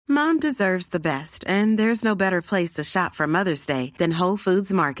Mom deserves the best, and there's no better place to shop for Mother's Day than Whole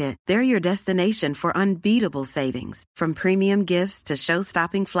Foods Market. They're your destination for unbeatable savings, from premium gifts to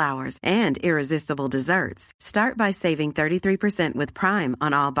show-stopping flowers and irresistible desserts. Start by saving 33% with Prime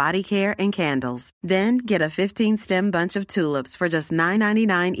on all body care and candles. Then get a 15-stem bunch of tulips for just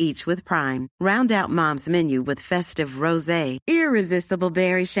 $9.99 each with Prime. Round out Mom's menu with festive rosé, irresistible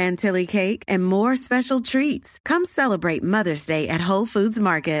berry chantilly cake, and more special treats. Come celebrate Mother's Day at Whole Foods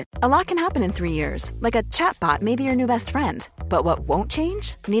Market. A lot can happen in 3 years, like a chatbot may be your new best friend. But what won't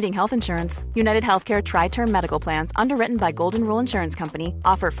change? Needing health insurance. United Healthcare Tri-Term Medical Plans, underwritten by Golden Rule Insurance Company,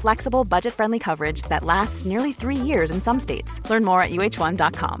 offer flexible, budget-friendly coverage that lasts nearly 3 years in some states. Learn more at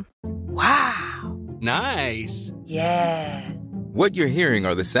uh1.com. Wow. Nice. Yeah. What you're hearing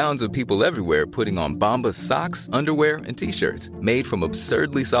are the sounds of people everywhere putting on Bombas socks, underwear, and T-shirts made from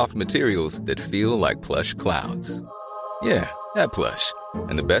absurdly soft materials that feel like plush clouds. Yeah, that plush.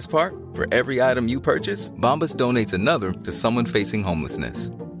 And the best part? For every item you purchase, Bombas donates another to someone facing homelessness.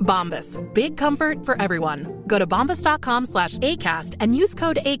 Bombas. Big comfort for everyone. Go to bombas.com/ACAST and use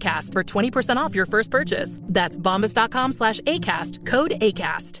code ACAST for 20% off your first purchase. That's bombas.com/ACAST. Code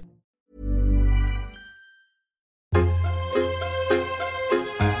ACAST.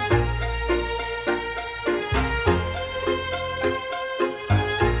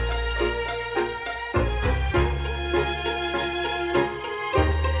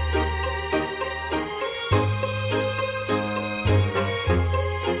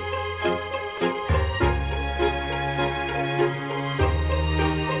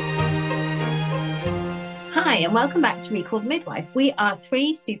 Hi, and welcome back to Recall the Midwife. We are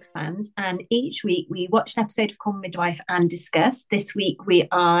three superfans, and each week we watch an episode of Call the Midwife and discuss. This week we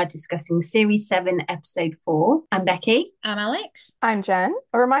are discussing Series 7, Episode 4. I'm Becky. I'm Alex. I'm Jen.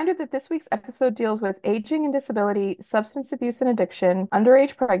 A reminder that this week's episode deals with aging and disability, substance abuse and addiction,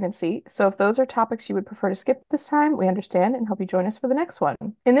 underage pregnancy. So if those are topics you would prefer to skip this time, we understand and hope you join us for the next one.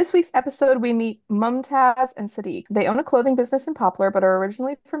 In this week's episode, we meet Mumtaz and Sadiq. They own a clothing business in Poplar, but are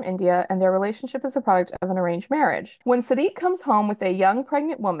originally from India, and their relationship is the product of an arranged marriage. When Sadiq comes home with a young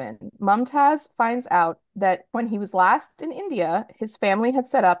pregnant woman, Mumtaz finds out that when he was last in India, his family had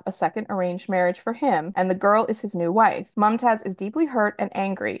set up a second arranged marriage for him, and the girl is his new wife. Mumtaz is deeply hurt and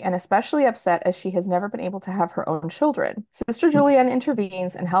angry, and especially upset as she has never been able to have her own children. Sister Julianne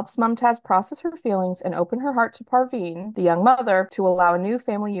intervenes and helps Mumtaz process her feelings and open her heart to Parveen, the young mother, to allow a new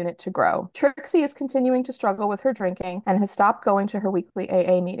family unit to grow. Trixie is continuing to struggle with her drinking and has stopped going to her weekly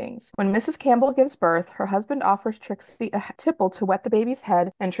AA meetings. When Mrs. Campbell gives birth, her husband offers Trixie a tipple to wet the baby's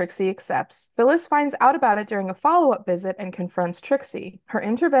head, and Trixie accepts. Phyllis finds out about it during a follow-up visit and confronts Trixie. Her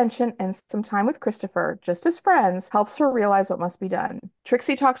intervention and some time with Christopher, just as friends, helps her realize what must be done.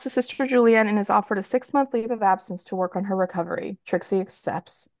 Trixie talks to Sister Julianne and is offered a 6-month leave of absence to work on her recovery. Trixie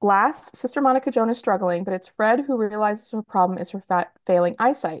accepts. Last, Sister Monica Joan is struggling, but it's Fred who realizes her problem is her failing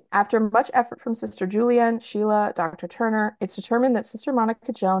eyesight. After much effort from Sister Julianne, Sheila, Dr. Turner, it's determined that Sister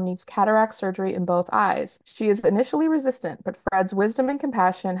Monica Joan needs cataract surgery in both eyes. She is initially resistant, but Fred's wisdom and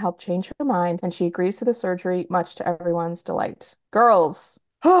compassion help change her mind, and she agrees to the surgery, much to everyone's delight. Girls.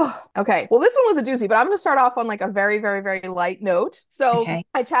 Okay, well, this one was a doozy, but I'm going to start off on like a very, very, very light note. So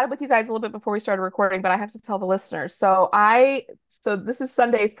I chatted with you guys a little bit before we started recording, but I have to tell the listeners. So this is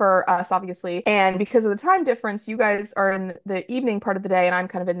Sunday for us, obviously, and because of the time difference, you guys are in the evening part of the day, and I'm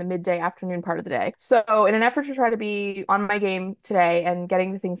kind of in the midday afternoon part of the day. So in an effort to try to be on my game today and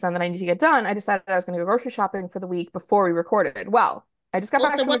getting the things done that I need to get done, I decided I was going to go grocery shopping for the week before we recorded. Well, I just got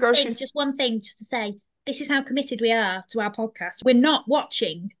back from the grocery. Just one thing, just to say. This is how committed we are to our podcast. We're not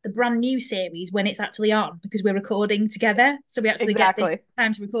watching the brand new series when it's actually on because we're recording together. So we actually get this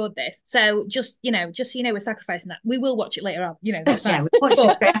time to record this. So just so you know, we're sacrificing that. We will watch it later on. That's fine. Yeah, we'll watch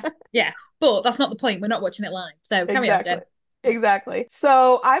this back. Yeah, but that's not the point. We're not watching it live. So carry on, Jen. Exactly.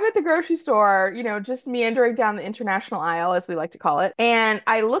 So I'm at the grocery store, just meandering down the international aisle, as we like to call it. And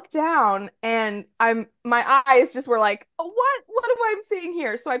I look down and my eyes just were like, oh, what am I seeing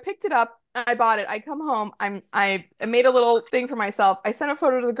here? So I picked it up. I bought it. I come home. I made a little thing for myself. I sent a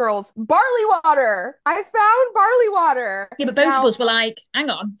photo to the girls. Barley water. I found barley water. Yeah, but both of us were like, hang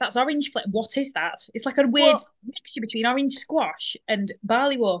on, that's orange flake. What is that? It's like a weird mixture between orange squash and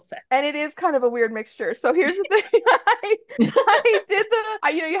barley water. And it is kind of a weird mixture. So here's the thing. I did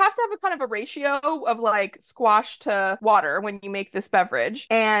you have to have a kind of a ratio of like squash to water when you make this beverage.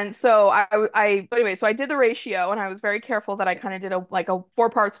 And so so I did the ratio, and I was very careful that I kind of did a 4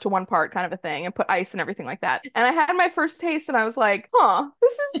 parts to 1 part kind of a thing, and put ice and everything like that. And I had my first taste, and I was like,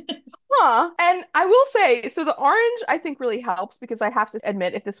 this is Huh. And I will say, so the orange I think really helps because I have to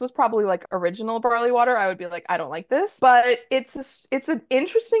admit, if this was probably like original barley water, I would be like, I don't like this. But it's an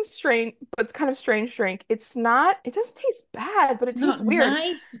interesting strain, but it's kind of strange drink. It's not, it doesn't taste bad, but it It's tastes not weird.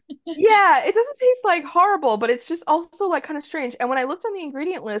 nice. Yeah, it doesn't taste like horrible, but it's just also like kind of strange. And when I looked on the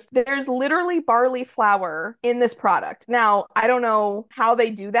ingredient list, there's literally barley flour in this product. Now, I don't know how they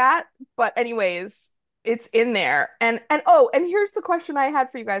do that, but anyways, it's in there. And here's the question I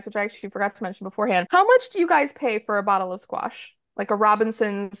had for you guys, which I actually forgot to mention beforehand. How much do you guys pay for a bottle of squash? Like a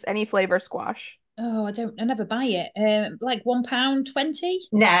Robinson's any flavor squash? Oh, I never buy it. Like £1.20.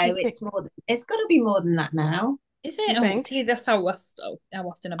 No, it's more than, it's got to be more than that now. Is You it? Oh, think? see, that's how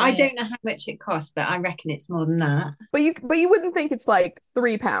often I buy I it. don't know how much it costs, but I reckon it's more than that. But you wouldn't think it's like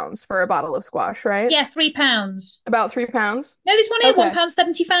 £3 for a bottle of squash, right? Yeah, £3. About £3? No, this one here, Okay.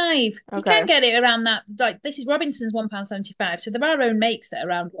 £1.75. You Okay. can get it around that. Like this is Robinson's £1.75. So there are own makes at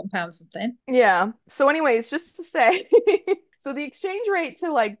around £1 something. Yeah. So anyways, just to say, so the exchange rate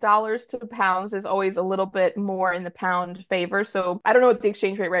to like dollars to pounds is always a little bit more in the pound favor. So I don't know what the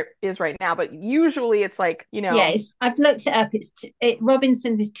exchange rate is right now, but usually it's like, Yeah, I've looked it up.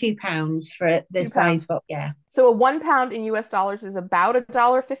 Robinson's is £2 for the size box. Yeah. So a £1 in US dollars is about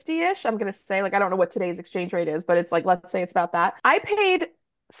 $1.50-ish. I'm gonna say, like, I don't know what today's exchange rate is, but it's like, let's say it's about that. I paid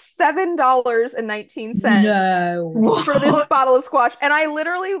 $7.19 No. for this bottle of squash, and I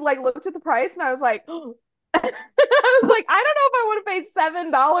literally like looked at the price and I was like, I was like, I don't know if I want to pay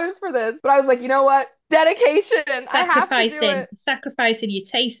 $7 for this, but I was like, you know what? Dedication. I have to do it. Sacrificing your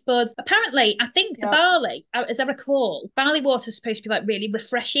taste buds. Apparently, I think the barley, as I recall, barley water is supposed to be like really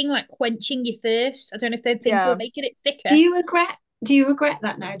refreshing, like quenching your thirst. I don't know if they think we're making it thicker. Do you regret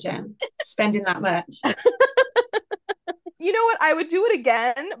that now, Jen? Spending that much? You know what? I would do it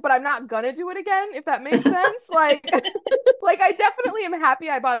again, but I'm not gonna do it again, if that makes sense. Like, like I definitely am happy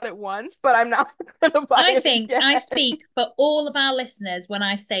I bought it once, but I'm not gonna buy it again. I speak for all of our listeners when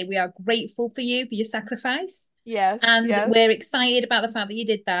I say we are grateful for you for your sacrifice. Yes. And yes. we're excited about the fact that you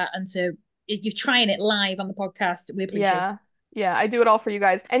did that and you're trying it live on the podcast. We appreciate it. Yeah, I do it all for you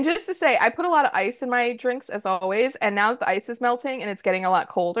guys. And just to say, I put a lot of ice in my drinks as always, and now that the ice is melting and it's getting a lot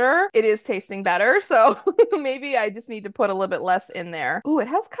colder, it is tasting better. So maybe I just need to put a little bit less in there. Ooh, it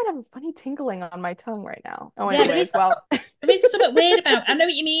has kind of a funny tingling on my tongue right now. Oh, anyways, well. There is something weird about I know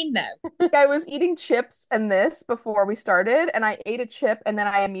what you mean though. I was eating chips and this before we started, and I ate a chip and then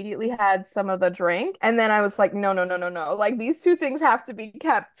I immediately had some of the drink. And then I was like, no. Like these two things have to be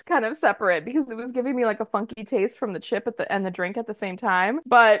kept kind of separate because it was giving me like a funky taste from the chip and the drink at the same time.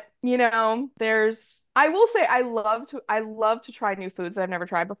 But I will say I love to try new foods that I've never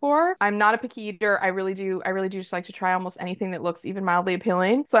tried before. I'm not a picky eater. I really do just like to try almost anything that looks even mildly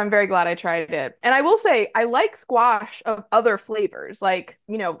appealing. So I'm very glad I tried it. And I will say I like squash of other flavors, like,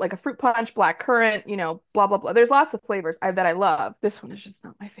 like a fruit punch, black currant, blah, blah, blah. There's lots of flavors that I love. This one is just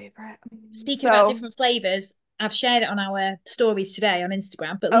not my favorite. Speaking about different flavors, I've shared it on our stories today on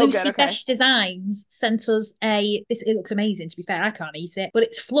Instagram, but Lucy Besh Designs sent us it looks amazing, to be fair. I can't eat it, but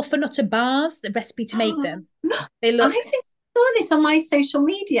it's Fluffernutter bars, the recipe to make them. They look... I think I saw this on my social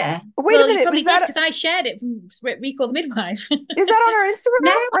media. Wait a minute, you probably did because I shared it from Recall the Midwife. Is that on our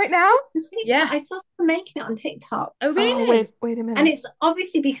Instagram right now? Yeah, I saw someone making it on TikTok. Oh, really? Oh, wait a minute. And it's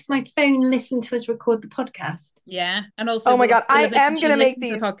obviously because my phone listened to us record the podcast. Yeah, and also, oh my god, I am gonna make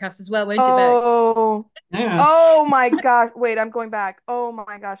these the podcast as well, won't you? Yeah. Oh my gosh! Wait, I'm going back. Oh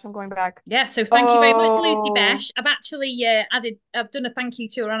my gosh, I'm going back. Yeah, so thank you very much, Lucy Besh. I've actually I've done a thank you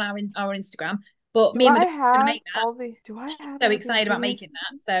to her on our Instagram. But me and my are gonna make that. Do I have so excited about making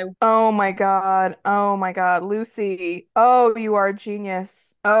that? So oh my god, Lucy. Oh, you are a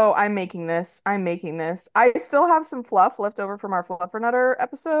genius. Oh, I'm making this. I still have some fluff left over from our Fluffernutter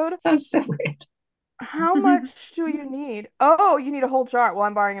episode. Sounds so weird. How much do you need? Oh, you need a whole jar. Well,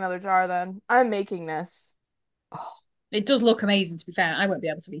 I'm borrowing another jar then. I'm making this. Oh. It does look amazing, to be fair. I won't be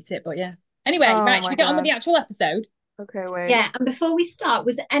able to eat it, but yeah. Anyway, right, should we get on with the actual episode? Okay, wait. Yeah, and before we start,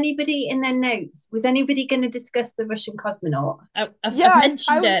 was anybody in their notes? Was anybody going to discuss the Russian cosmonaut? I've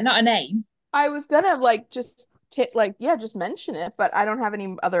mentioned it, not a name. I was gonna just mention it, but I don't have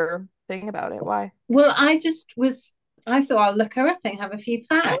any other thing about it. Why? Well, I thought I'll look her up and have a few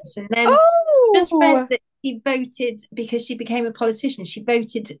facts, and then just read that she voted because she became a politician. She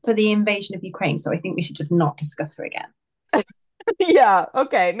voted for the invasion of Ukraine, so I think we should just not discuss her again. Yeah,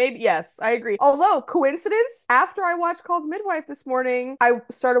 okay, maybe, yes, I agree. Although, coincidence, after I watched Called Midwife this morning, I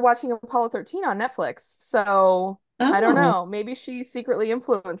started watching Apollo 13 on Netflix, so I don't know. Maybe she secretly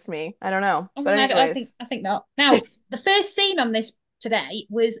influenced me. I don't know. But I think not. Now, the first scene on this today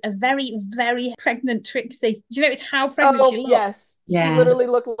was a very, very pregnant Trixie. Do you notice how pregnant she looked? Yes. Yeah. She literally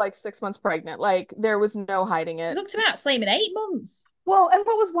looked like 6 months pregnant. Like there was no hiding it. She looked about flaming 8 months. Well, and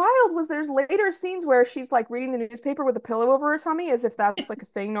what was wild was there's later scenes where she's like reading the newspaper with a pillow over her tummy as if that's like a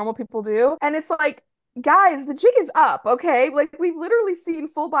thing normal people do. And it's like, guys, the jig is up, okay? Like we've literally seen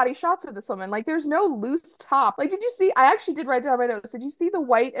full body shots of this woman. Like there's no loose top. Like did you see? I actually did write down my notes. Did you see the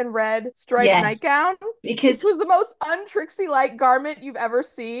white and red striped nightgown? Because this was the most un-Trixie-like garment you've ever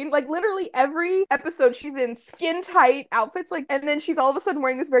seen. Like literally every episode she's in skin tight outfits, like, and then she's all of a sudden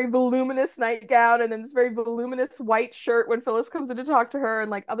wearing this very voluminous nightgown and then this very voluminous white shirt when Phyllis comes in to talk to her and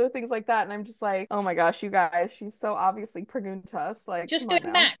like other things like that. And I'm just like, oh my gosh, you guys, she's so obviously pregnant to us. Like just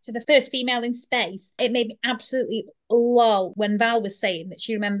going back to the first female in space, it made me absolutely lol when Val was saying that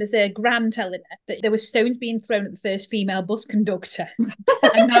she remembers her gran telling her that there were stones being thrown at the first female bus conductor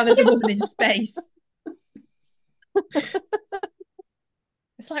and now there's a woman in space.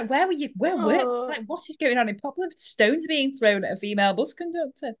 It's like, where were you? Like, what is going on in Poplar? Stones being thrown at a female bus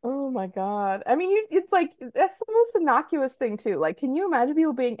conductor. Oh my God. I mean, it's like, that's the most innocuous thing too. Like, can you imagine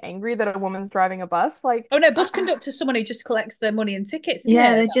people being angry that a woman's driving a bus? Like, oh no, bus conductor is someone who just collects their money and tickets.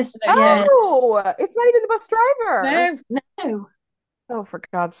 Yeah, they're just, it's not even the bus driver. No. Oh, for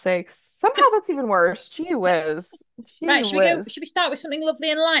God's sakes. Somehow that's even worse. Gee whiz. Right, should we start with something lovely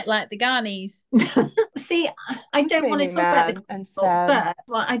and light like the Garnies? See, I don't want to talk about the couple, but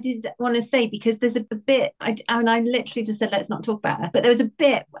what I did want to say, because there's a bit, I literally just said, let's not talk about her, but there was a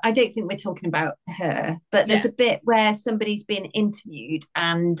bit, I don't think we're talking about her, but there's a bit where somebody's been interviewed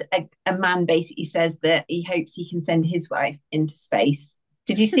and a man basically says that he hopes he can send his wife into space.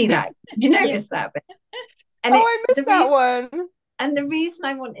 Did you see that? Did you notice that bit? And I missed that one. And the reason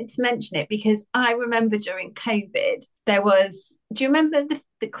I wanted to mention it, because I remember during COVID, there was, do you remember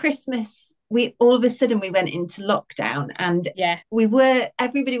the Christmas, all of a sudden we went into lockdown and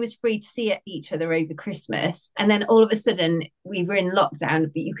everybody was free to see each other over Christmas. And then all of a sudden we were in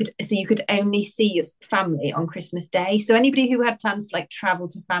lockdown, but you could only see your family on Christmas Day. So anybody who had plans to like travel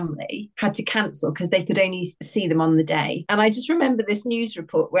to family had to cancel because they could only see them on the day. And I just remember this news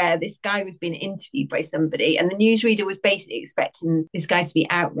report where this guy was being interviewed by somebody and the newsreader was basically expecting this guy to be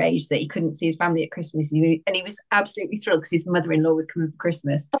outraged that he couldn't see his family at Christmas. And he was absolutely thrilled because his mother-in-law was coming for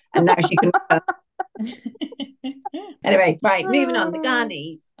Christmas and now she couldn't. Anyway, right, moving on. The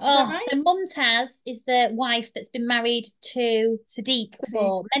Garnies. So Mumtaz is the wife that's been married to Sadiq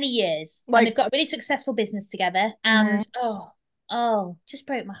for many years, and they've got a really successful business together. And just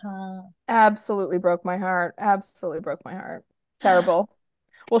broke my heart. Absolutely broke my heart. Terrible.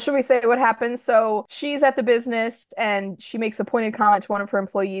 Well, should we say what happens? So she's at the business and she makes a pointed comment to one of her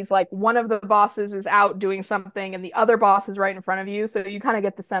employees, like one of the bosses is out doing something and the other boss is right in front of you. So you kind of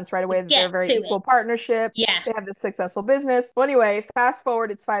get the sense right away that they're a very equal partnership. Yeah. They have this successful business. Well, anyway, fast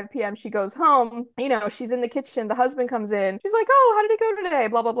forward, it's 5 p.m. She goes home. You know, she's in the kitchen. The husband comes in. She's like, oh, how did it go today?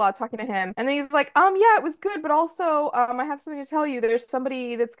 Blah, blah, blah, talking to him. And then he's like, yeah, it was good. But also, I have something to tell you. There's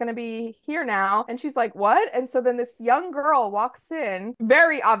somebody that's going to be here now. And she's like, what? And so then this young girl walks in,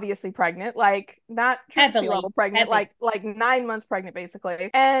 very obviously pregnant, like not Trixie level pregnant, like 9 months pregnant basically.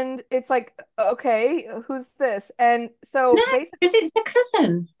 And it's like, okay, who's this? And so basically, it's a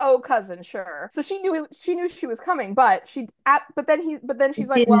cousin. Oh, cousin, sure. So she knew she was coming, but then she's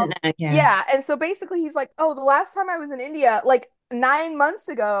like, well, yeah. And so basically he's like, oh, the last time I was in India, like 9 months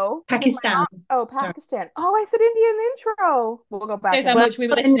ago. Pakistan. Pakistan. Oh, I said India in the intro. We'll go back. Shows how much we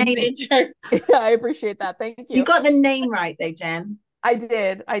were listening to the intro. Yeah, I appreciate that. Thank you. You got the name right though, Jen. I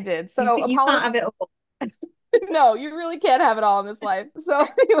did. So you can't have it all. No, you really can't have it all in this life. So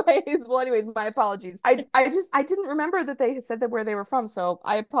anyways, my apologies. I didn't remember that they had said that where they were from, so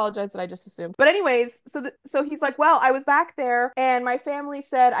I apologize that I just assumed. But anyways, so he's like, well, I was back there and my family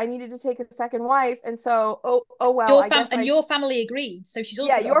said I needed to take a second wife, and so your family agreed. So she's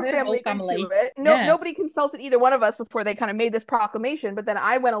also your family agreed to it. Nobody consulted either one of us before they kind of made this proclamation, but then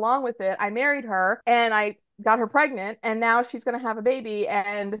I went along with it. I married her and I got her pregnant and now she's going to have a baby.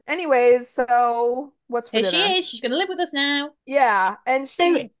 And anyways, so what's for dinner? She is. She's going to live with us now. Yeah. And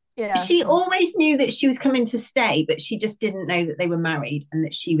she always knew that she was coming to stay, but she just didn't know that they were married and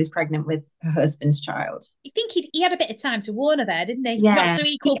that she was pregnant with her husband's child. I think he had a bit of time to warn her there, didn't he? Yeah. Not so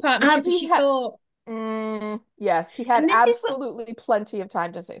equal partnership as she thought. Yes, he had absolutely plenty of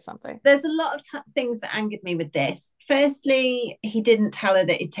time to say something. There's a lot of things that angered me with this. Firstly, he didn't tell her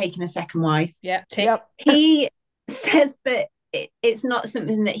that he'd taken a second wife. Yeah. Yep. He says that it's not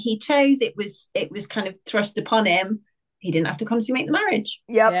something that he chose. It was kind of thrust upon him. He didn't have to consummate the marriage.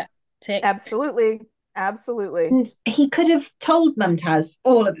 Yep. Yeah. Absolutely. And he could have told Mumtaz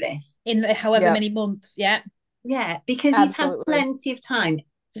all of this in however many months. Yeah. Yeah, because he's had plenty of time.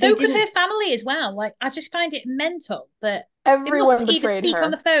 So could her family as well. Like, I just find it mental that everyone they must either speak her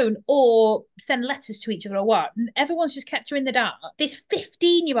on the phone or send letters to each other or what. And everyone's just kept her in the dark. This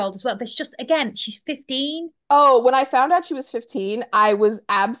 15-year-old as well. There's just, again, she's 15. Oh, when I found out she was 15, I was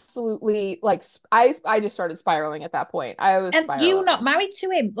absolutely like, I just started spiraling at that point. I was and spiraling. You're not married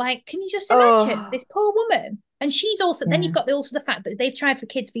to him. Like, can you just imagine this poor woman? And she's also, then you've got also the fact that they've tried for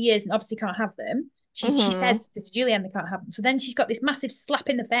kids for years and obviously can't have them. She says to Julianne they can't have them. So then she's got this massive slap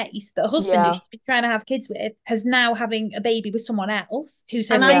in the face that her husband that she's been trying to have kids with has now having a baby with someone else who's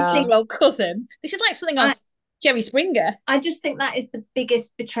her 15-year-old cousin. This is like something on Jerry Springer. I just think that is the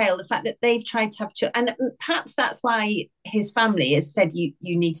biggest betrayal, the fact that they've tried to have children. And perhaps that's why his family has said you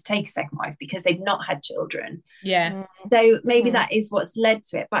need to take a second wife, because they've not had children. Yeah. So maybe that is what's led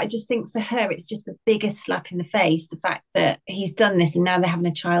to it. But I just think for her, it's just the biggest slap in the face, the fact that he's done this and now they're having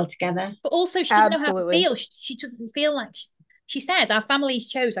a child together. But also she doesn't know how to feel. She doesn't feel like... She says, our families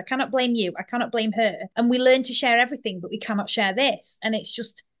chose. I cannot blame you. I cannot blame her. And we learn to share everything, but we cannot share this. And it's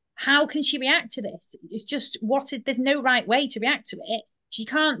just... how can she react to this? It's just there's no right way to react to it. She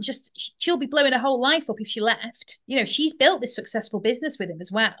can't just, she'll be blowing her whole life up if she left. You know, she's built this successful business with him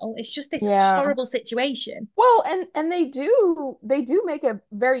as well. It's just this horrible situation. Well, and they do make a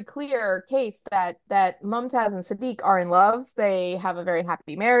very clear case that Mumtaz and Siddiq are in love. They have a very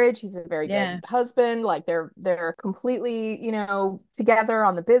happy marriage. He's a very good husband. Like they're completely, you know, together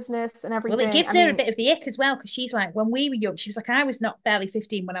on the business and everything. Well, it gives her a bit of the ick as well, because she's like, when we were young, she was like, I was not barely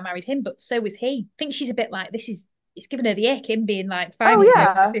 15 when I married him, but so was he. I think she's a bit like, it's given her the ick, him being like, finally,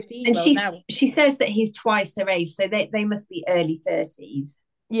 15. And she says that he's twice her age, so they must be early 30s.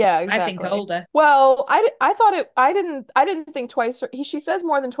 Yeah, exactly. I think older. Well, I thought it. I didn't think twice. She says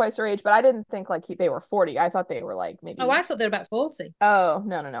more than twice her age, but I didn't think like they were 40. I thought they were like maybe. Oh, I thought they were about 40. Oh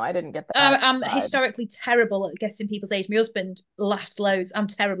no, I didn't get that. I'm historically terrible at guessing people's age. My husband laughs loads. I'm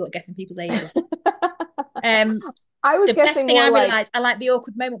terrible at guessing people's ages. I was the guessing best thing more I like... realised, I like the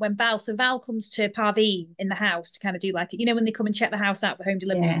awkward moment when Val comes to Parveen in the house to kind of do like, you know, when they come and check the house out for home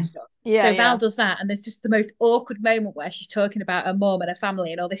deliveries and stuff. So Val does that, and there's just the most awkward moment where she's talking about her mum and her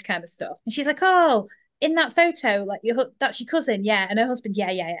family and all this kind of stuff. And she's like, oh, in that photo, like that's your cousin, yeah. And her husband,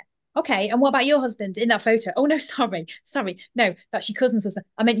 yeah. Okay, and what about your husband in that photo? Oh no, sorry, no, that's your cousin's husband.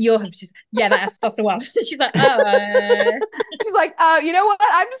 I meant your husband. She's that's the one. She's like, oh. She's like, you know what?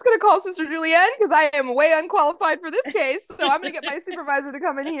 I'm just gonna call Sister Julianne because I am way unqualified for this case. So I'm gonna get my supervisor to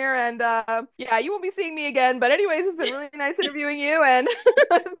come in here, and you won't be seeing me again. But anyways, it's been really nice interviewing you, and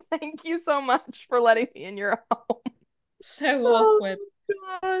thank you so much for letting me in your home. So awkward.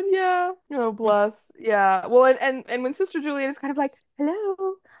 Oh, God, yeah. Oh, bless. Yeah. Well, and when Sister Julianne is kind of like,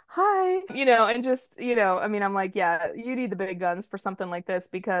 hello. Hi, you know, and just, you know, I mean, I'm like, yeah, you need the big guns for something like this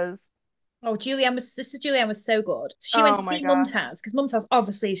because... Oh, Sister Julianne was so good. She went to see Mumtaz, because Mumtaz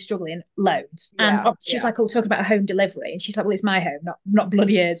obviously is struggling loads. Yeah, and she's like, talking about a home delivery. And she's like, well, it's my home, not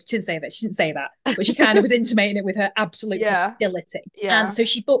bloody yours. She didn't say that. But she kind of was intimating it with her absolute hostility. Yeah. And so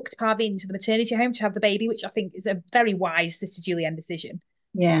she booked Parveen to the maternity home to have the baby, which I think is a very wise Sister Julianne decision.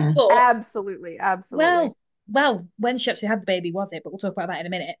 Yeah. But, absolutely. Well, when she actually had the baby, was it? But we'll talk about that in a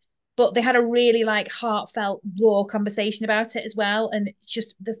minute. But they had a really like heartfelt, raw conversation about it as well. And it's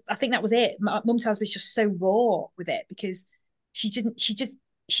just, I think that was it. Mumtaz was just so raw with it because she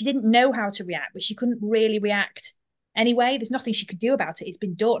didn't know how to react, but she couldn't really react anyway. There's nothing she could do about it. It's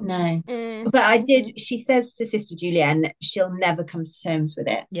been done. No. But she says to Sister Julianne, she'll never come to terms with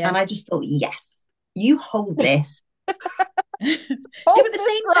it. Yeah. And I just thought, yes, you hold this. But at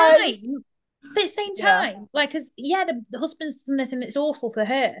the same time, like, because the husband's done this and it's awful for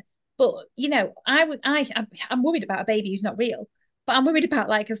her. But you know, I'm worried about a baby who's not real. But I'm worried about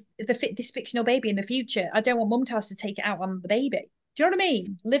like this fictional baby in the future. I don't want Mumtaz to take it out on the baby. Do you know what I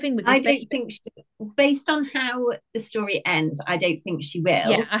mean? Living with this baby. Don't think based on how the story ends, I don't think she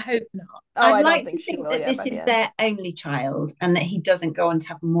will. Yeah, I hope not. I'd like to think that this is their only child and that he doesn't go on to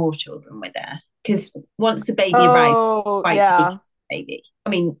have more children with her. Because once the baby arrives, baby. I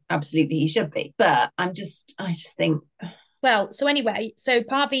mean, absolutely he should be. But I just think. Well, so anyway,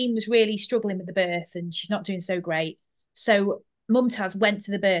 Parveen was really struggling with the birth and she's not doing so great. So Mumtaz went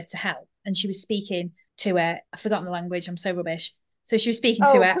to the birth to help and she was speaking to her. I've forgotten the language. I'm so rubbish. So she was speaking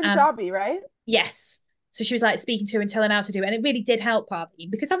to her. Punjabi, right? Yes. So she was like speaking to her and telling her how to do it. And it really did help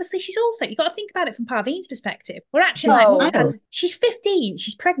Parveen because obviously you've got to think about it from Parveen's perspective. We're actually she's 15.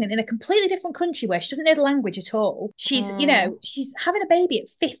 She's pregnant in a completely different country where she doesn't know the language at all. She's, she's having a baby at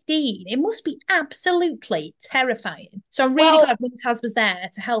 15. It must be absolutely terrifying. So I'm really glad Mumtaz was there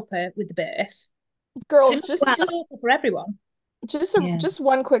to help her with the birth. Girls, just awful for everyone. Just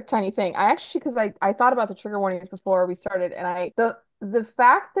one quick tiny thing. I actually, because I thought about the trigger warnings before we started, and the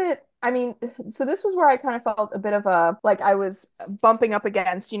fact that, I mean, so this was where I kind of felt a bit of a, like, I was bumping up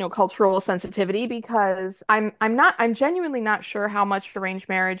against, cultural sensitivity, because I'm genuinely not sure how much arranged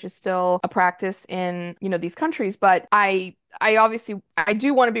marriage is still a practice in, these countries, but I obviously, I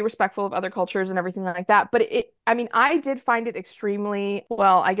do want to be respectful of other cultures and everything like that. But I mean, I did find it extremely,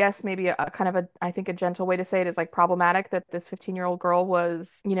 well, I guess maybe a kind of I think a gentle way to say it is like problematic that this 15-year-old girl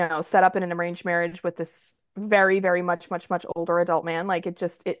was, set up in an arranged marriage with this very, very much older adult man. Like,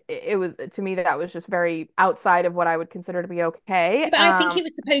 it was, to me, that was just very outside of what I would consider to be okay. But I think it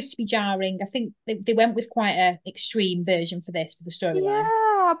was supposed to be jarring. I think they went with quite a extreme version for the storyline.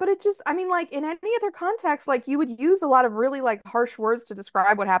 Yeah, but it just, I mean, like, in any other context, like, you would use a lot of really, like, harsh words to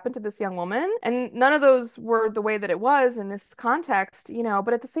describe what happened to this young woman, and none of those were the way that it was in this context,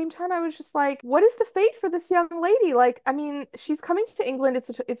 but at the same time, I was just like, what is the fate for this young lady? Like, I mean, she's coming to England.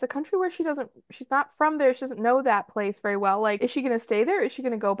 It's a country where she's not from there. She doesn't know that place very well. Like, is she going to stay there? Is she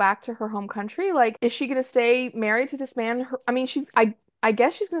going to go back to her home country? Like, is she going to stay married to this man? I mean, I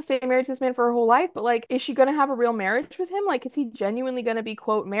guess she's going to stay married to this man for her whole life, but, like, is she going to have a real marriage with him? Like, is he genuinely going to be,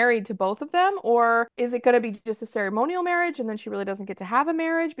 quote, married to both of them? Or is it going to be just a ceremonial marriage and then she really doesn't get to have a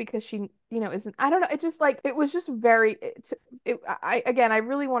marriage because she, isn't, I don't know. It just, like, it was just very, I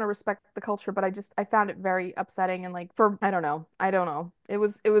really want to respect the culture, but I found it very upsetting, and, like, I don't know. It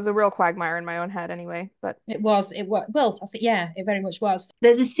was a real quagmire in my own head anyway, but it was, well, I think, yeah, it very much was.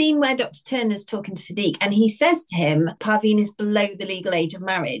 There's a scene where Dr. Turner's talking to Sadiq, and he says to him, Parveen is below the legal age of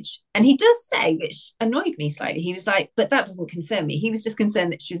marriage. And he does say, which annoyed me slightly, he was like, but that doesn't concern me. He was just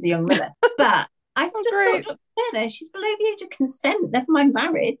concerned that she was a young mother. But I just thought, Dr. Turner, she's below the age of consent, never mind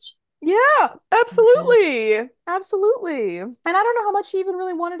marriage. Yeah, absolutely. Absolutely. And I don't know how much she even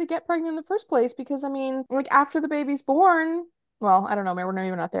really wanted to get pregnant in the first place, because, I mean, like, after the baby's born, well, I don't know, maybe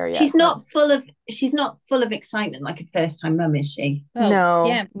we're not there yet. She's not full of excitement like a first-time mum, is she? Well, no.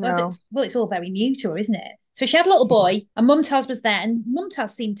 Yeah. No. Well, it's all very new to her, isn't it? So she had a little boy, and Mumtaz was there, and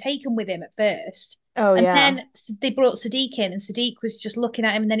Mumtaz seemed taken with him at first. Oh, and yeah. then they brought Sadiq in, and Sadiq was just looking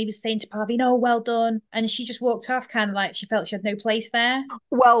at him, and then he was saying to Parveen, "Oh, well done." And she just walked off, kind of like she felt she had no place there.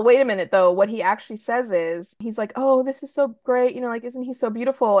 Well, wait a minute, though. What he actually says is, he's like, "Oh, this is so great, like, isn't he so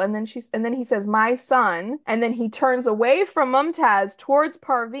beautiful?" And then he says, "My son," and then he turns away from Mumtaz towards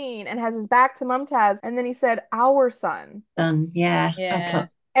Parveen and has his back to Mumtaz, and then he said, "Our son." Son, yeah. Yeah.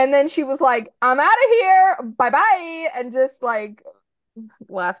 And then she was like, "I'm out of here, bye-bye," and just, like,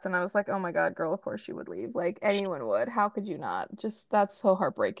 left. And I was like, oh my God, girl, of course you would leave. Like, anyone would. How could you not? Just, that's so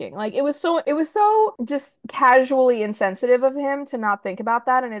heartbreaking. Like, it was so just casually insensitive of him to not think about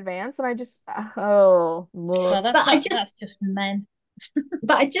that in advance. And I just, well, that's just men.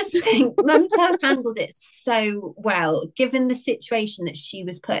 But I just think Mumtaz handled it so well, given the situation that she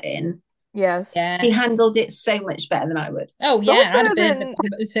was put in. Yes. Yeah. She handled it so much better than I would. Oh, so yeah, I'd have been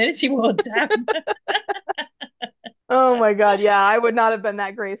the maternity ward. Oh my God, yeah, I would not have been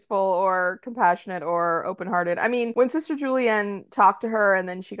that graceful or compassionate or open-hearted. I mean, when Sister Julienne talked to her, and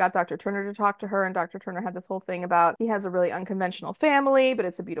then she got Dr. Turner to talk to her, and Dr. Turner had this whole thing about he has a really unconventional family, but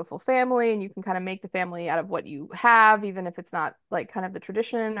it's a beautiful family, and you can kind of make the family out of what you have, even if it's not, like, kind of the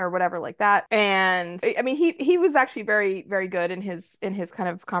tradition or whatever like that. And I mean, he was actually very, very good in his kind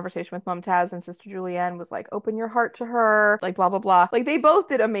of conversation with Mumtaz, and Sister Julienne was like, open your heart to her, like, blah, blah, blah. Like, they both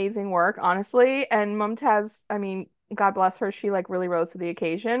did amazing work, honestly. And Mumtaz, I mean, God bless her, she, like, really rose to the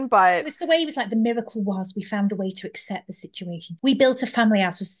occasion. But it's the way it was like, the miracle was we found a way to accept the situation. We built a family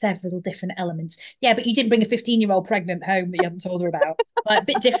out of several different elements. Yeah, but you didn't bring a 15-year-old pregnant home that you hadn't told her about. Like, a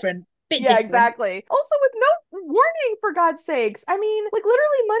bit different. Yeah, exactly. Also, with no warning, for God's sakes. I mean, like,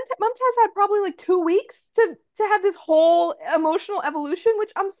 literally, Mumtaz had probably like 2 weeks to have this whole emotional evolution,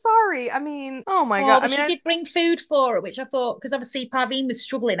 which, I'm sorry. I mean, oh my God. But she did bring food for her, which I thought, because obviously Parveen was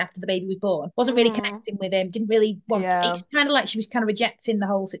struggling after the baby was born, wasn't really connecting with him, didn't really want to. It's kind of like she was kind of rejecting the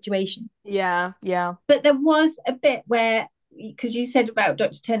whole situation. Yeah. But there was a bit where, because you said about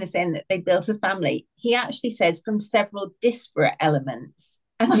Dr. Turner saying that they built a family, he actually says from several disparate elements.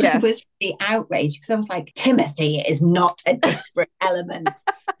 And I was really outraged, because I was like, Timothy is not a disparate element.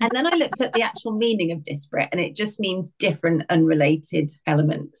 And then I looked at the actual meaning of disparate, and it just means different, unrelated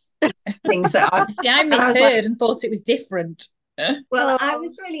elements. Things that are. Yeah, I misheard and thought it was different. Well, I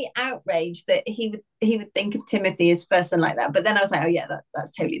was really outraged that he would think of Timothy as first son like that. But then I was like, oh yeah,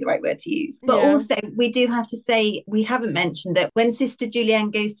 that's totally the right word to use. But also, we do have to say, we haven't mentioned that when Sister Julienne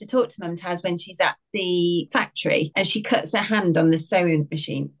goes to talk to Mumtaz when she's at the factory, and she cuts her hand on the sewing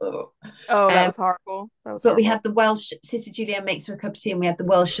machine. Oh. Oh, that was horrible. But we had the Welsh, Sister Julia makes her a cup of tea, and we had the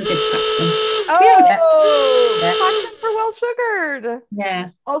Welsh sugared Jackson. Oh, Jackson for Welsh sugared. Yeah.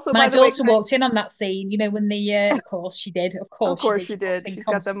 Also, my by the way, daughter walked in on that scene, you know, when of course she did. Of course she did. She's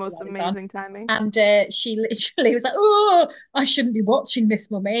got the most amazing timing. And she literally was like, "Oh, I shouldn't be watching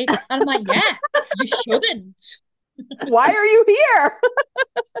this, Mummy." And I'm like, "Yeah, you shouldn't." Why are you here?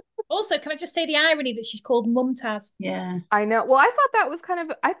 Also, can I just say the irony that she's called Mumtaz? Yeah, I know. Well, I thought that was kind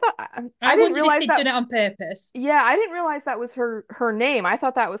of. I didn't realize if they'd done it on purpose. Yeah, I didn't realize that was her name. I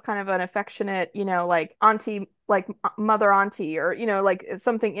thought that was kind of an affectionate, you know, like auntie, like mother auntie, or you know, like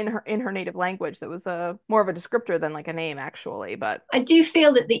something in her native language that was more of a descriptor than like a name actually. But I do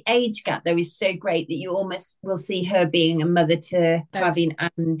feel that the age gap though is so great that you almost will see her being a mother to Praveen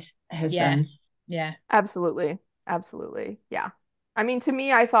and her son. Yeah, absolutely, yeah. I mean, to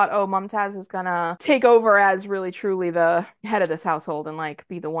me, I thought, oh, Mumtaz is gonna take over as really truly the head of this household and like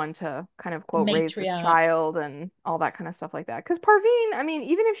be the one to kind of quote raise this child and all that kind of stuff like that. Because Parveen, I mean,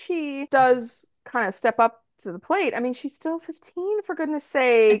 even if she does kind of step up to the plate, I mean, she's still 15, for goodness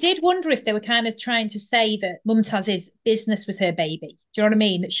sake. I did wonder if they were kind of trying to say that Mumtaz's business was her baby. Do you know what I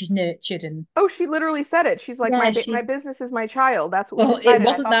mean? That she's nurtured and. Oh, she literally said it. She's like, my business is my child. That's what. Well, it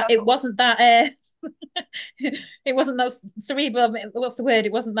wasn't that. It wasn't that. It wasn't that cerebral. What's the word?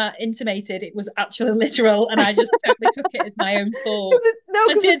 It wasn't that intimated. It was actually literal, and I just totally took it as my own thought.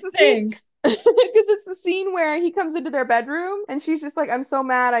 Because it's the thing. Because it's the scene where he comes into their bedroom and she's just like, I'm so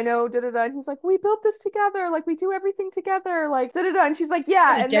mad, I know, da-da-da. And he's like, we built this together, like we do everything together, like da-da-da. And she's like,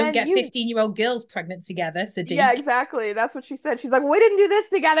 yeah. And don't get 15-year-old girls pregnant together, Sadiq. Yeah, exactly. That's what she said. She's like, we didn't do this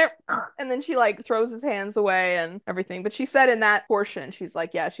together. And then she like throws his hands away and everything. But she said in that portion, she's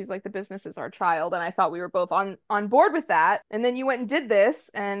like, yeah, she's like, the business is our child. And I thought we were both on board with that. And then you went and did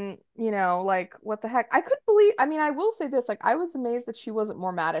this and you know, like, what the heck? I couldn't believe, I mean, I will say this, like, I was amazed that she wasn't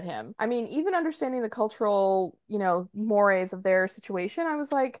more mad at him. I mean, even understanding the cultural, you know, mores of their situation, I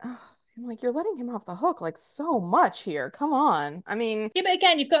was like, ugh. I'm like, you're letting him off the hook, like, so much here. Come on. I mean. Yeah, but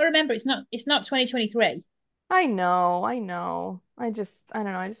again, you've got to remember, it's not 2023. I know. I don't know. I just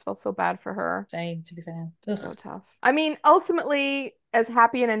felt so bad for her. Same, to be fair. So tough. I mean, ultimately, as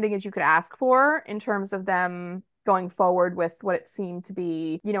happy an ending as you could ask for in terms of them going forward with what it seemed to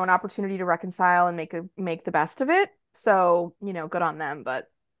be, you know, an opportunity to reconcile and make the best of it. So, you know, good on them. But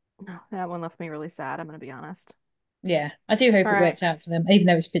no, that one left me really sad, I'm going to be honest. Yeah, I do hope it works out for them, even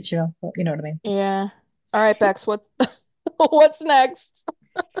though it's fictional, but you know what I mean. Yeah. All right, Bex, what's next?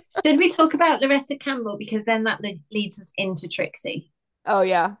 Did we talk about Loretta Campbell? Because then that leads us into Trixie. Oh,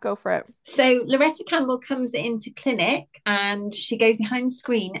 yeah, go for it. So Loretta Campbell comes into clinic and she goes behind the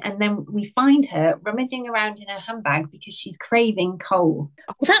screen and then we find her rummaging around in her handbag because she's craving coal.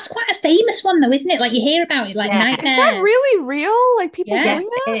 Well, that's quite a famous one though, isn't it? Like you hear about it, like nightmare. Is that really real? Like people doing that? Yes,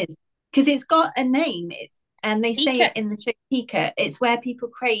 it is. Because it's got a name. And they say it in the show Pika. It's where people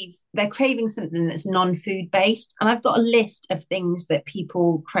they're craving something that's non-food based. And I've got a list of things that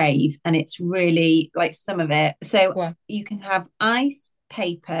people crave. And it's really like some of it. So you can have ice,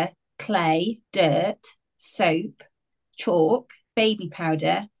 paper, clay, dirt, soap, chalk, baby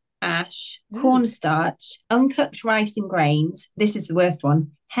powder, ash, cornstarch, uncooked rice and grains. This is the worst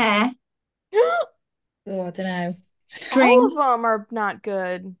one. Hair. Oh, I don't know. String. All of them are not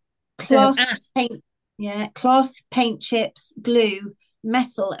good. Cloth, paint. Yeah, cloth, paint chips, glue,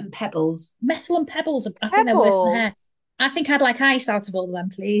 metal and pebbles. Metal and pebbles. I think they're worse than hair. I think I'd like ice out of all of them,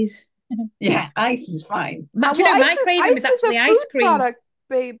 please. Yeah, ice is fine. Do you know, my craving was actually ice cream. Product,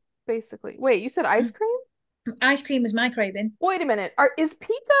 basically. Wait, you said ice cream? Ice cream was my craving. Wait a minute. Is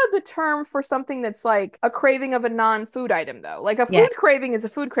pika the term for something that's like a craving of a non-food item, though? Like a food craving is a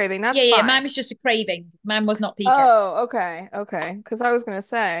food craving. That's fine. Yeah. Mine was just a craving. Mine was not pika. Oh, okay. Because I was gonna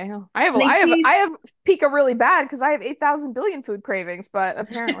say I have pika really bad because I have 8,000 billion food cravings, but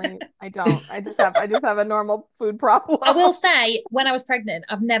apparently I don't. I just have a normal food problem. I will say, when I was pregnant,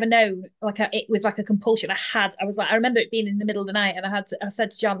 I've never known it was like a compulsion. I remember it being in the middle of the night, and I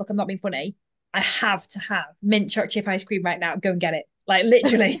said to John, "Look, I'm not being funny. I have to have mint chocolate chip ice cream right now. Go and get it." Like,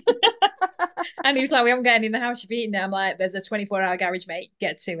 literally. And he was like, "We haven't got any in the house. You've eaten it." I'm like, "There's a 24-hour garage, mate.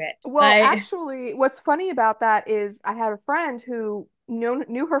 Get to it." Well, actually, what's funny about that is I had a friend who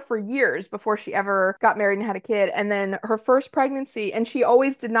knew her for years before she ever got married and had a kid. And then her first pregnancy, and she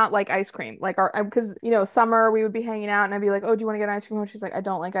always did not like ice cream. Like, because, you know, summer we would be hanging out and I'd be like, "Oh, do you want to get ice cream?" And she's like, "I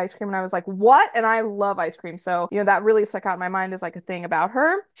don't like ice cream." And I was like, "What?" And I love ice cream. So, you know, that really stuck out in my mind as like a thing about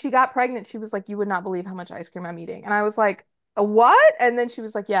her. She got pregnant. She was like, "You would not believe how much ice cream I'm eating." And I was like, "A what?" And then she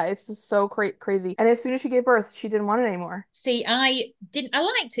was like, "Yeah, it's just so crazy." And as soon as she gave birth, she didn't want it anymore. See, I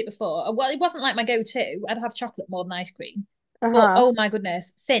liked it before. Well, it wasn't like my go-to. I'd have chocolate more than ice cream. But oh my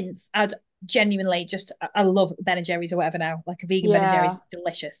goodness, since I'd genuinely I love Ben and Jerry's or whatever now, like a vegan Ben and Jerry's, it's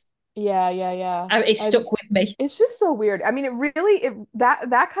delicious. Yeah. It stuck with me. It's just so weird. I mean, that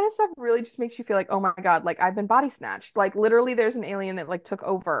kind of stuff really just makes you feel like, oh my God, like I've been body snatched. Like literally there's an alien that like took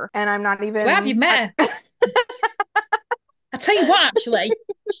over and I'm not even. Where have you met her? I tell you what, actually,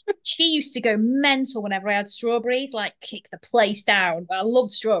 she used to go mental whenever I had strawberries, like kick the place down. I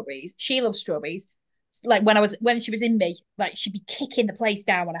loved strawberries. She loved strawberries. Like when she was in me, like she'd be kicking the place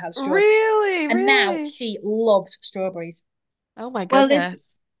down when I had strawberries. Really? And now she loves strawberries. Oh my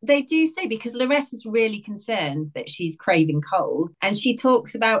goodness. They do say, because Loretta's really concerned that she's craving Cole, and she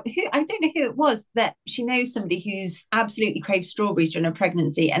talks about I don't know who it was, that she knows somebody who's absolutely craved strawberries during her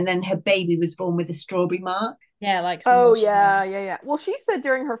pregnancy, and then her baby was born with a strawberry mark. Yeah, like yeah. Well, she said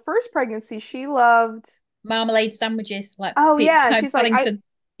during her first pregnancy she loved marmalade sandwiches, like she's like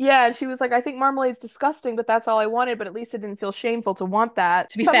and she was like, I think marmalade's disgusting, but that's all I wanted. But at least it didn't feel shameful to want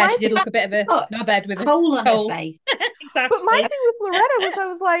that. To be fair, she did look a bit of a knobhead with Cole on her face. Exactly. But my thing with Loretta was, I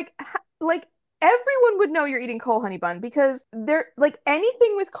was like everyone would know you're eating Cole honey bun, because they're like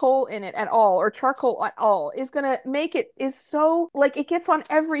anything with Cole in it at all or charcoal at all is gonna make it is so like it gets on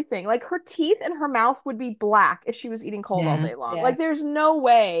everything. Like her teeth and her mouth would be black if she was eating Cole all day long. Like there's no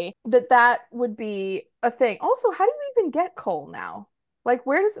way that would be a thing. Also, how do you even get Cole now? Like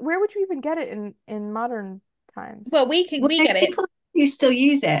where would you even get it in modern times? Well, we get it. People who still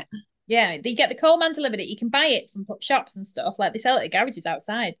use it. Yeah, they get the Cole man delivered it. You can buy it from shops and stuff. Like they sell it at garages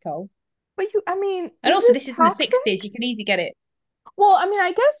outside, Cole. But and also this is in the 60s. You can easily get it. Well, I mean,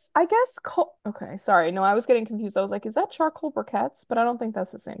 I guess Cole. Okay, sorry. No, I was getting confused. I was like, is that charcoal briquettes? But I don't think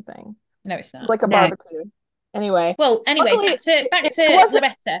that's the same thing. No, it's not. Like a barbecue. Anyway. Well, anyway, back to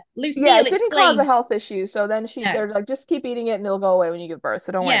Loretta. Lucille it didn't cause a health issue. So then they're like, just keep eating it and it'll go away when you give birth.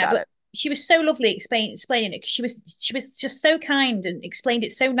 So don't worry about it. She was so lovely explaining it, because she was just so kind and explained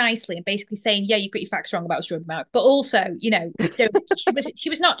it so nicely, and basically saying, yeah, you've got your facts wrong about strawberry milk, but also,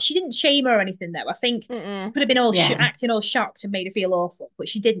 she didn't shame her or anything though. I think could have been acting all shocked and made her feel awful, but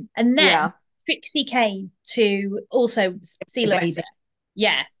she didn't. And then Trixie came to also see Loretta.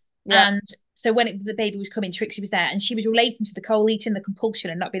 Yeah. And so when the baby was coming, Trixie was there, and she was relating to the Cole eating, the compulsion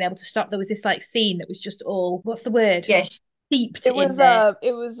and not being able to stop. There was this like scene that was just all, what's the word? Yes. Steeped it was either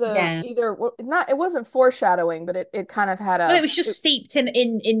not, it wasn't foreshadowing, but it kind of had it was just steeped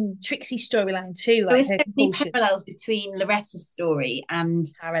in Trixie's storyline too. Like there was so many parallels between Loretta's story and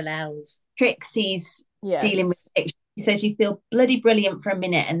Trixie's dealing with addiction. She says you feel bloody brilliant for a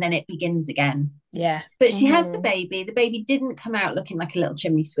minute and then it begins again. Yeah. But she has the baby. The baby didn't come out looking like a little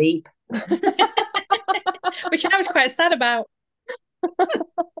chimney sweep. Which I was quite sad about.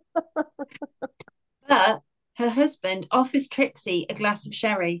 But her husband offers Trixie a glass of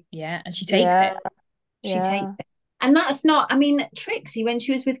sherry. Yeah, and she takes it. She takes it. And that's not, I mean, Trixie, when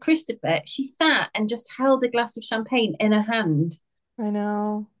she was with Christopher, she sat and just held a glass of champagne in her hand. I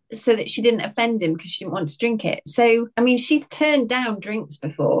know. So that she didn't offend him because she didn't want to drink it. So, I mean, she's turned down drinks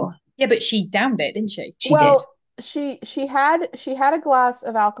before. Yeah, but she downed it, didn't she? She did. She had a glass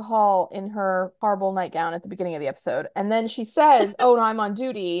of alcohol in her horrible nightgown at the beginning of the episode, and then she says, "Oh no, I'm on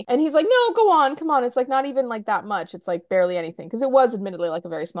duty," and he's like, "No, go on, come on." It's like not even like that much. It's like barely anything, because it was admittedly like a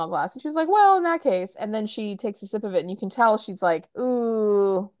very small glass. And she was like, "Well, in that case," and then she takes a sip of it, and you can tell she's like,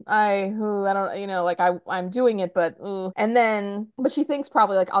 I don't, like I'm doing it, but and then, but she thinks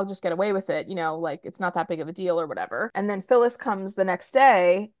probably like I'll just get away with it, like it's not that big of a deal or whatever. And then Phyllis comes the next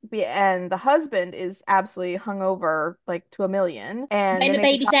day, and the husband is absolutely hungover like to a million, and the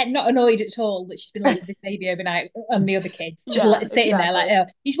baby's not annoyed at all that she's been leaving this baby overnight and the other kids just sitting there like, oh,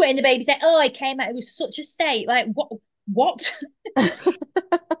 he's waiting. The baby said, oh, I came out, it was such a state, like what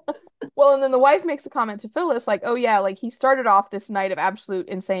Well, and then the wife makes a comment to Phyllis like, oh yeah, like he started off this night of absolute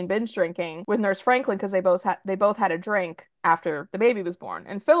insane binge drinking with Nurse Franklin because they both had a drink after the baby was born.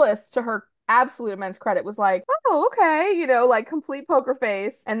 And Phyllis, to her absolute immense credit, was like, oh, okay, like complete poker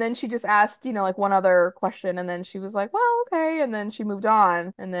face. And then she just asked, like one other question, and then she was like, well, okay, and then she moved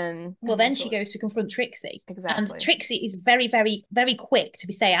on. And then she goes to confront Trixie. Exactly. And Trixie is very, very, very quick to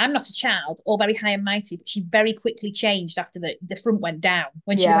be saying, I'm not a child or very high and mighty, but she very quickly changed after the front went down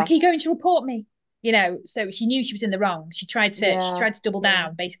when she was like, are you going to report me? So she knew she was in the wrong. She tried to double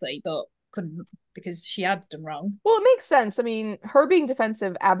down basically, but couldn't, because she had done wrong. Well, it makes sense. I mean, her being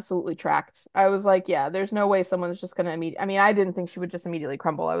defensive absolutely tracked. I was like, yeah, there's no way someone's just gonna I didn't think she would just immediately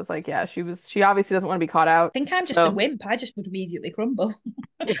crumble. I was like, yeah, she obviously doesn't want to be caught out. I think I'm just a wimp. I just would immediately crumble.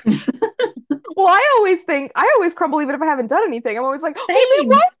 Well, I always crumble even if I haven't done anything. I'm always like, oh, wait,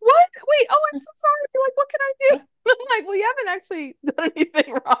 what? Wait, oh, I'm so sorry. Like, what can I do? I'm like, well, you haven't actually done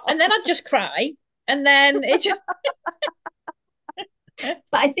anything wrong. And then I'd just cry. And then it just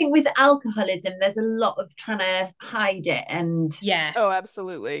I think with alcoholism, there's a lot of trying to hide it and Oh,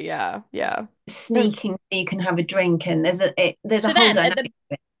 absolutely. Yeah. sneaking so you can have a drink, and there's a So whole then dynamic.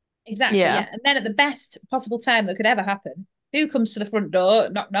 exactly, yeah. And then at the best possible time that could ever happen, who comes to the front door?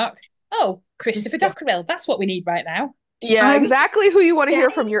 Knock, knock. Oh, Christopher Dockery. That's what we need right now. Yeah, exactly who you want to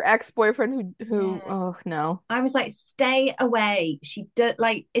hear from, your ex-boyfriend who oh no. I was like, stay away. She did,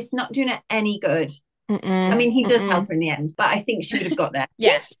 like, it's not doing it any good. I mean, he does help her in the end, but I think she would have got there.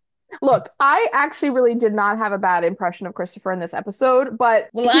 Yes. Look, I actually really did not have a bad impression of Christopher in this episode, but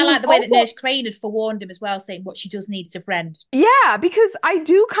I like the way that Nurse Crane had forewarned him as well, saying what she does need is a friend. Yeah, because I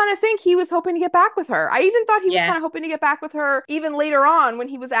do kind of think he was hoping to get back with her. I even thought he was kind of hoping to get back with her even later on when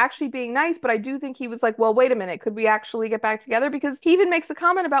he was actually being nice, but I do think he was like, well, wait a minute, could we actually get back together? Because he even makes a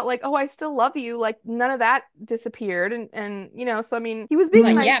comment about like, oh, I still love you. Like none of that disappeared. And you know, so I mean, he was being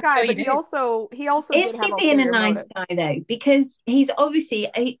a nice guy, but he also is he being a nice guy though? Because he's obviously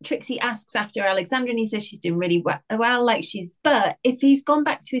Trixie asks after Alexandra and he says she's doing really well, like but if he's gone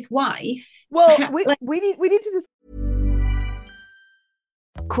back to his wife, well, we need to just.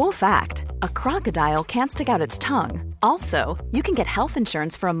 Cool fact, a crocodile can't stick out its tongue. Also, you can get health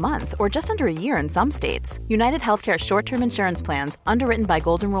insurance for a month or just under a year in some states. United Healthcare short-term insurance plans, underwritten by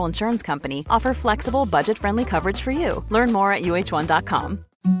Golden Rule Insurance Company, offer flexible, budget-friendly coverage for you. Learn more at UH1.com.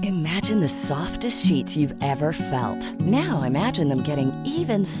 Imagine the softest sheets you've ever felt. Now imagine them getting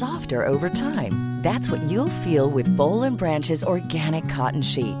even softer over time. That's what you'll feel with Boll & Branch's organic cotton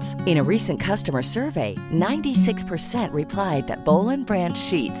sheets. In a recent customer survey, 96% replied that Boll & Branch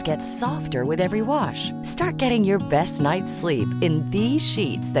sheets get softer with every wash. Start getting your best night's sleep in these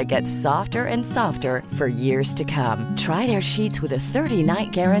sheets that get softer and softer for years to come. Try their sheets with a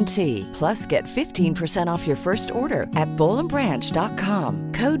 30-night guarantee. Plus, get 15% off your first order at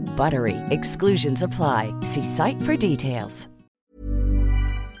bollandbranch.com. Code BUTTERY. Exclusions apply. See site for details.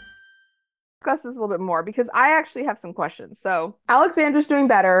 Discuss this a little bit more because I actually have some questions. So Alexandra's doing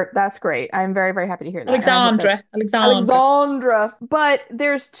better. That's great. I'm very, very happy to hear that. Alexandra. But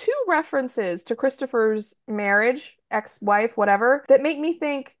there's two references to Christopher's marriage, ex-wife, whatever, that make me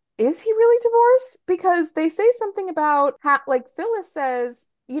think, is he really divorced? Because they say something about like Phyllis says,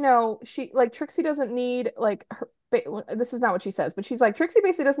 you know, she like Trixie doesn't need like her. This is not what she says, but she's like, Trixie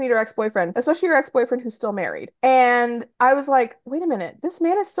basically doesn't need her ex-boyfriend, especially her ex-boyfriend who's still married. And I was like, wait a minute, this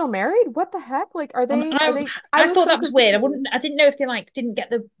man is still married? What the heck? Like, are they? I thought that was weird. I didn't know if they like didn't get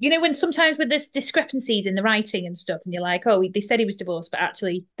the, you know, when sometimes with this discrepancies in the writing and stuff, and you're like, oh, they said he was divorced, but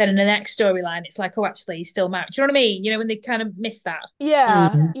actually, then in the next storyline, it's like, oh, actually, he's still married. Do you know what I mean? You know, when they kind of miss that.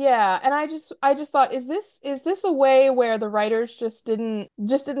 Yeah, yeah. And I just thought, is this a way where the writers just didn't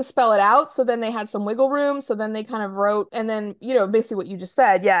spell it out? So then they had some wiggle room. So then they kind of wrote, and then, you know, basically what you just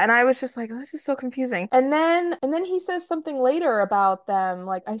said. Yeah. And I was just like, oh, this is so confusing. And then he says something later about them,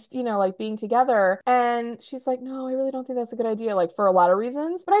 like, like being together. And she's like, no, I really don't think that's a good idea, like for a lot of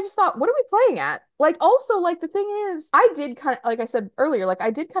reasons. But I just thought, what are we playing at? Like, also, like, the thing is, I did kind of, like I said earlier, like, I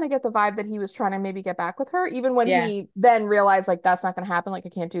did kind of get the vibe that he was trying to maybe get back with her, even when he then realized, like, that's not going to happen. Like, I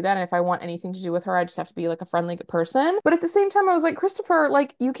can't do that. And if I want anything to do with her, I just have to be, like, a friendly good person. But at the same time, I was like, Christopher,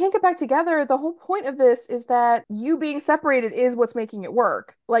 like, you can't get back together. The whole point of this is that you being separated is what's making it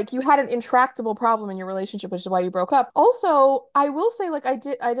work. Like, you had an intractable problem in your relationship, which is why you broke up. Also, I will say, like, I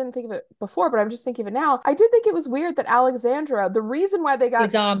didn't think of it before, but I'm just thinking of it now. I did think it was weird that Alexandra, the reason why they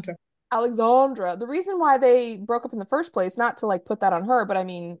got... Alexandra, the reason why they broke up in the first place, not to like put that on her, but I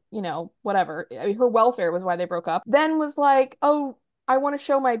mean, you know, whatever. I mean, her welfare was why they broke up. Then was like, oh, I want to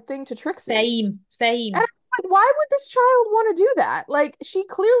show my thing to Trixie. Same. And I was like, why would this child want to do that? Like, she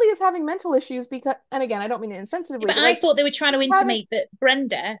clearly is having mental issues because, and again, I don't mean it insensitively. Yeah, but I thought they were trying to intimate that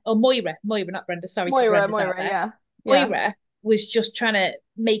Brenda, or Moira, not Brenda, sorry. Moira, yeah. Moira was just trying to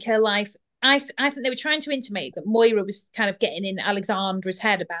make her life. I think they were trying to intimate that Moira was kind of getting in Alexandra's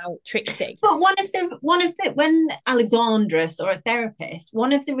head about Trixie. But when Alexandra saw a therapist,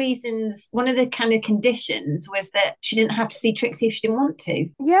 one of the kind of conditions was that she didn't have to see Trixie if she didn't want to.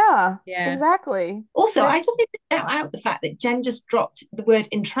 Yeah, exactly. Also, I just need to shout out the fact that Jen just dropped the word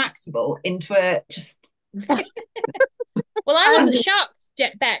intractable into a just. Well, I wasn't shocked,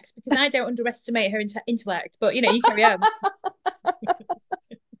 Bex, because I don't underestimate her intellect. But you know, you carry on.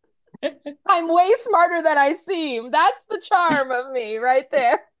 I'm way smarter than I seem. That's the charm of me right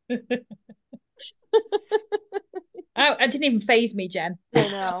there. I didn't even faze me, Jen. I know,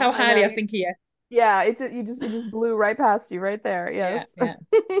 that's how highly I think of you. Yeah, it just blew right past you right there. Yes. Yeah.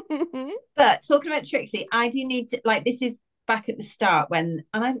 But talking about Trixie, I do need to, like, this is back at the start when,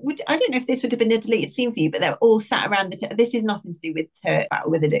 and I don't know if this would have been a deleted scene for you, but they're all sat around this is nothing to do with her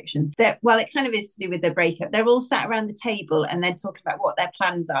battle with addiction. Well, it kind of is to do with their breakup. They're all sat around the table and they're talking about what their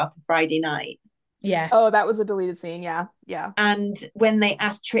plans are for Friday night. Yeah. Oh, that was a deleted scene. Yeah. Yeah. And when they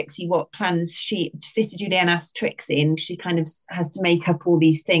asked Trixie what plans Sister Julienne asked Trixie, and she kind of has to make up all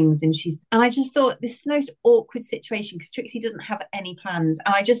these things. And I just thought this is the most awkward situation because Trixie doesn't have any plans.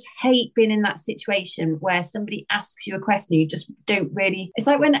 And I just hate being in that situation where somebody asks you a question, you just don't really, it's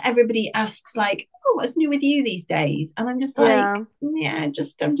like when everybody asks like, oh, what's new with you these days? And I'm just like, I'm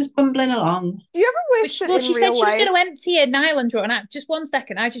just bumbling along. Do you ever wish well, she said she was going to empty a nylon drawer. And just 1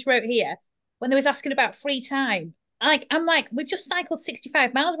 second, I just wrote here, when they was asking about free time, I'm like, we've just cycled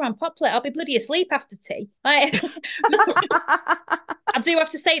 65 miles around Poplar. I'll be bloody asleep after tea. Like, I do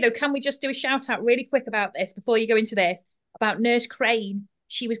have to say, though, can we just do a shout out really quick about this before you go into this? About Nurse Crane.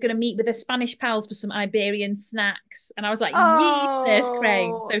 She was going to meet with her Spanish pals for some Iberian snacks. And I was like, Nurse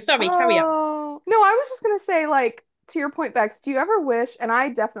Crane. So sorry, carry on. No, I was just going to say, like, to your point, Bex, do you ever wish, and I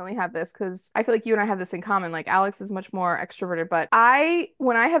definitely have this because I feel like you and I have this in common, like Alex is much more extroverted, but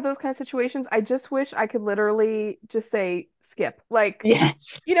when I have those kind of situations, I just wish I could literally just say skip. Like,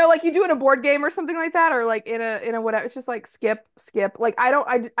 yes, you know, like you do in a board game or something like that, or like in a whatever, it's just like skip. Like I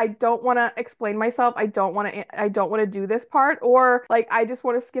don't want to explain myself. I don't want to do this part, or like I just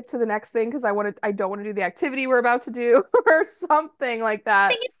want to skip to the next thing because I don't want to do the activity we're about to do or something like that.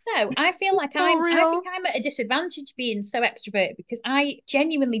 The thing is, though, I feel like I think I'm at a disadvantage being so extroverted because I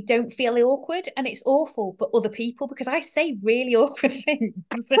genuinely don't feel awkward, and it's awful for other people because I say really awkward things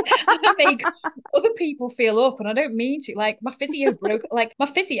and I make other people feel awkward. I don't mean to. Like my physio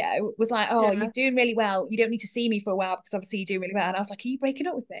was like, oh, you're doing really well. You don't need to see me for a while because obviously you're doing really well. And I was like, are you breaking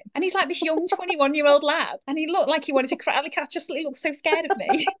up with me? And he's like this young 21-year-old lad, and he looked like he wanted to cry. Like I just he looked so scared of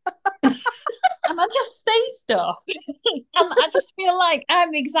me. And I just say stuff. And I just feel like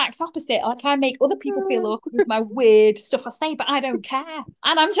I'm the exact opposite. Like I make other people feel awkward with my weird stuff I say, but I don't care.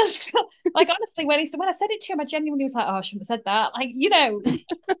 And I'm just like, honestly, when I said it to him, I genuinely was like, oh, I shouldn't have said that. Like, you know.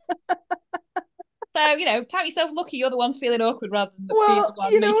 So, you know, count yourself lucky you're the ones feeling awkward rather than the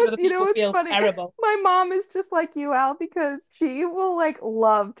one making other people feel funny? Terrible. My mom is just like you, Al, because she will like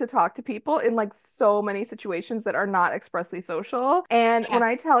love to talk to people in like so many situations that are not expressly social. And when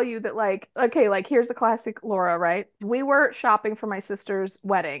I tell you that like, okay, like here's the classic Laura, right? We were shopping for my sister's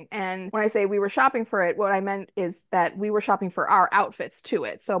wedding. And when I say we were shopping for it, what I meant is that we were shopping for our outfits to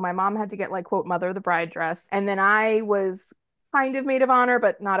it. So my mom had to get like, quote, mother of the bride dress. And then I was kind of maid of honor,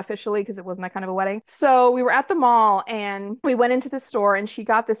 but not officially because it wasn't that kind of a wedding. So we were at the mall and we went into the store and she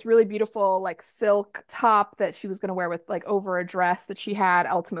got this really beautiful like silk top that she was going to wear with like over a dress that she had,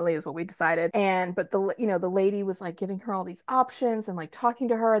 ultimately is what we decided. But the lady was like giving her all these options and like talking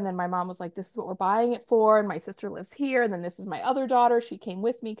to her. And then my mom was like, this is what we're buying it for. And my sister lives here. And then this is my other daughter. She came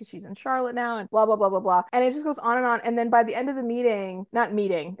with me because she's in Charlotte now and blah, blah, blah, blah, blah. And it just goes on and on. And then by the end of the meeting,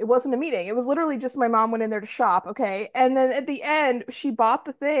 it wasn't a meeting. It was literally just my mom went in there to shop. Okay. And then at the end she bought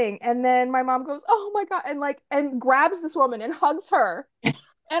the thing and then my mom goes, oh my God, and grabs this woman and hugs her. And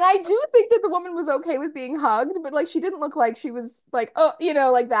I do think that the woman was okay with being hugged, but like she didn't look like she was like, oh, you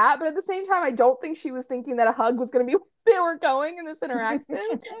know, like that. But at the same time, I don't think she was thinking that a hug was going to be where they were going in this interaction.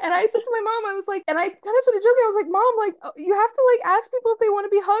 And I said to my mom, I was like, and I kind of started joking. I was like, Mom, like you have to like ask people if they want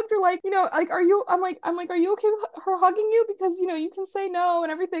to be hugged or like, you know, like, are you? I'm like, are you okay with her hugging you? Because you know you can say no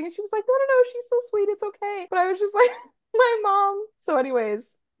and everything. And she was like, no, she's so sweet, it's okay. But I was just like, my mom. So,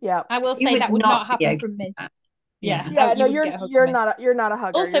 anyways, yeah, I will say that would not happen from me. Yeah. No, you're not a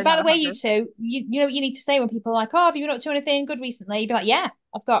hugger. Also, by the way, you two, you know what you need to say when people are like, oh, have you not done anything good recently? You'd be like, yeah,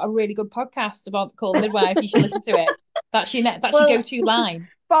 I've got a really good podcast about called Midwife. You should listen to it. That's your go-to line.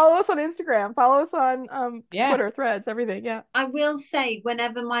 Follow us on Instagram. Follow us on Twitter, Threads, everything. Yeah. I will say,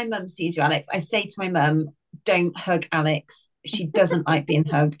 whenever my mum sees you, Alex, I say to my mum, don't hug Alex. She doesn't like being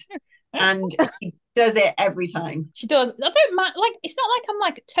hugged. And she does it every time. She does. I don't mind. Like, it's not like I'm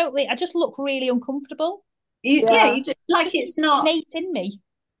like totally, I just look really uncomfortable. You just like it's not innate in me.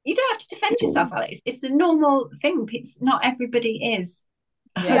 You don't have to defend yourself, Alex. It's a normal thing. It's not everybody is.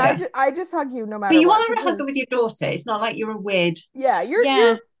 I just hug you no matter. But you what, are a hugger with your daughter. It's not like you're a weird. Yeah, you're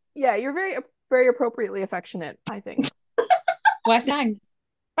very very appropriately affectionate, I think. Well, thanks.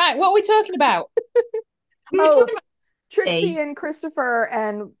 Right, what are we talking about? We were talking about Trixie and Christopher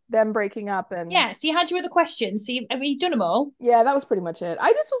and them breaking up. And yeah, so you had your other questions. So have you done them all? Yeah, that was pretty much it.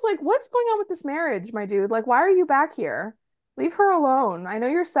 I just was like, what's going on with this marriage, my dude? Like, why are you back here? Leave her alone. I know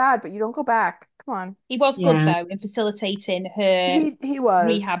you're sad, but you don't go back. Come on. He was good though in facilitating her he was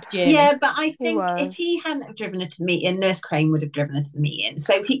rehab journey. Yeah, but I think if he hadn't have driven her to the meeting, Nurse Crane would have driven her to the meeting.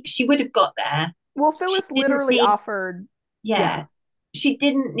 So she would have got there. Well, Phyllis literally offered Yeah. She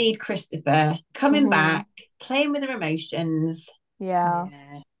didn't need Christopher coming back, playing with her emotions. Yeah.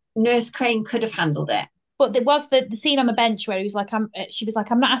 Nurse Crane could have handled it. But there was the scene on the bench where he was like, she was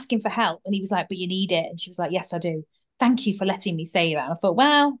like, I'm not asking for help. And he was like, but you need it. And she was like, yes, I do. Thank you for letting me say that. And I thought,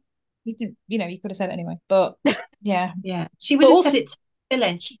 well, you didn't, you could have said it anyway. But yeah. Yeah. She would have said it to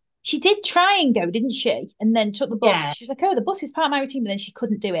Phyllis. She did try and go, didn't she? And then took the bus. Yeah. She was like, oh, the bus is part of my routine, but then she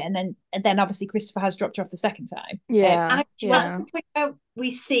couldn't do it. And then obviously Christopher has dropped her off the second time. Yeah. And that's the point where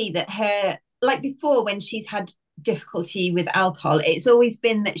we see that her, like before, when she's had difficulty with alcohol, it's always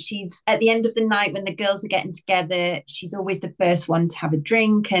been that she's at the end of the night when the girls are getting together, she's always the first one to have a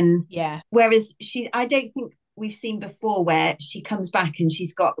drink. And whereas I don't think we've seen before where she comes back and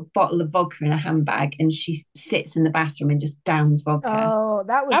she's got a bottle of vodka in her handbag and she sits in the bathroom and just downs vodka. Oh,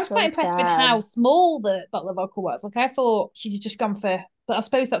 that was I was quite impressed with how small the bottle of vodka was. Like I thought she'd just gone for, but I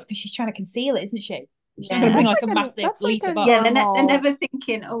suppose that's because she's trying to conceal it, isn't she? She's not going to bring like a massive litre bottle. Yeah, they're never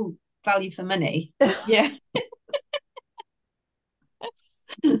thinking, oh, value for money. Yeah.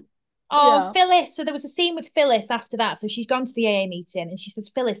 Phyllis. So there was a scene with Phyllis after that. So she's gone to the AA meeting and she says,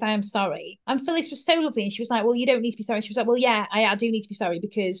 Phyllis, I am sorry. And Phyllis was so lovely. And she was like, well, you don't need to be sorry. She was like, well, yeah, I do need to be sorry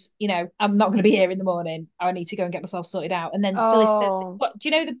because, I'm not going to be here in the morning. I need to go and get myself sorted out. And then Phyllis says, what, do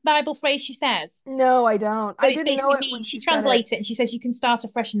you know the Bible phrase she says? No, I don't. But it basically means, she translates it and she says, you can start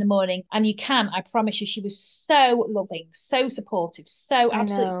afresh in the morning. And you can, I promise you. She was so loving, so supportive, so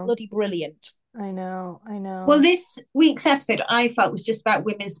absolutely bloody brilliant. I know. Well, this week's episode I felt was just about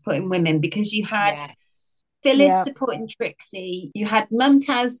women supporting women because you had Phyllis supporting Trixie, you had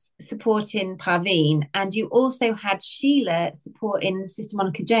Mumtaz supporting Parveen, and you also had Sheila supporting Sister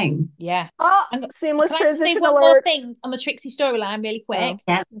Monica Joan. Yeah. Oh, seamless transition alert. Say one more thing on the Trixie storyline really quick.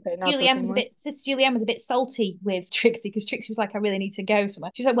 Yeah. Okay, Sister Julianne was a bit salty with Trixie because Trixie was like, I really need to go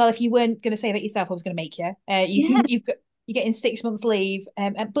somewhere. She was like, well, if you weren't going to say that yourself, I was going to make you. You're getting 6 months leave,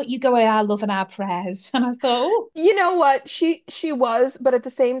 but you go with our love and our prayers. And I thought, oh. You know what? She was, but at the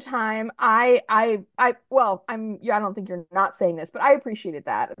same time, I don't think you're not saying this, but I appreciated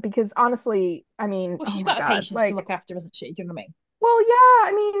that because honestly, I mean, she's got a patience to look after, isn't she? Do you know what I mean? Well, yeah,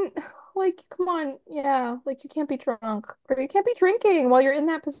 I mean, like, come on, like you can't be drunk or you can't be drinking while you're in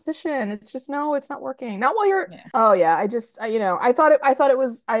that position. It's just it's not working. Not while you're. Yeah. Oh yeah, I thought it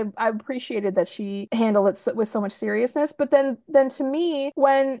was. I appreciated that she handled it with so much seriousness. But then to me,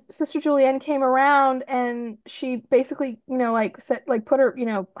 when Sister Julianne came around and she basically, put her,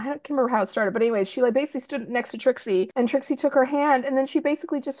 I don't remember how it started, but anyways, she basically stood next to Trixie and Trixie took her hand and then she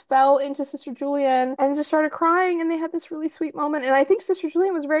basically just fell into Sister Julianne and just started crying and they had this really sweet moment. And I think Sister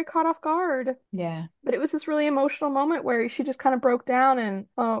Julianne was very caught off guard. Yeah. But it was this really emotional moment where she just kind of broke down and,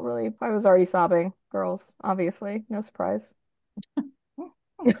 really, I was already sobbing. Girls, obviously. No surprise.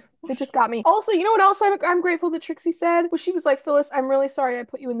 It just got me. Also, you know what else I'm grateful that Trixie said? Was she was like, Phyllis, I'm really sorry I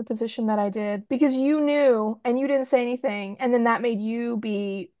put you in the position that I did because you knew and you didn't say anything. And then that made you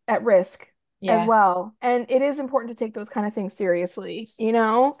be at risk. As well. And it is important to take those kind of things seriously,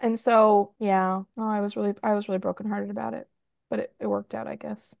 And so, I was really brokenhearted about it. But it worked out, I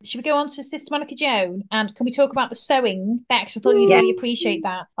guess. Should we go on to Sister Monica Joan? And can we talk about the sewing? Bex, I thought you'd really appreciate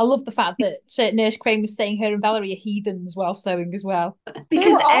that. I love the fact that Nurse Crane was saying her and Valerie are heathens while sewing as well. Because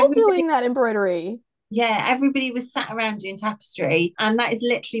they were all doing that embroidery. Yeah, everybody was sat around doing tapestry, and that is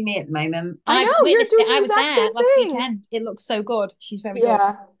literally me at the moment. I know, witnessed it. I was there last weekend. It looks so good. She's very good.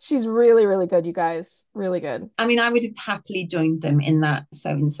 Yeah, she's really, really good, you guys. Really good. I mean, I would have happily joined them in that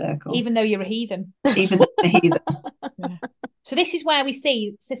sewing circle. Even though you're a heathen. Even though I'm a heathen. Yeah. So this is where we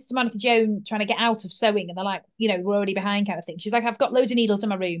see Sister Monica Joan trying to get out of sewing, and they're like, we're already behind kind of thing. She's like, I've got loads of needles in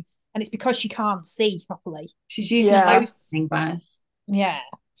my room, and it's because she can't see properly. She's using a magnifying glass. Yeah.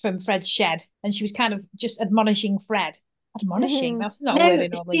 From Fred's shed, and she was kind of just admonishing Fred. Admonishing? That's not a word they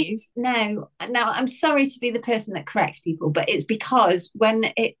normally use. No, I'm sorry to be the person that corrects people, but it's because when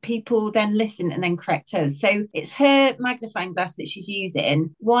people then listen and then correct us. So it's her magnifying glass that she's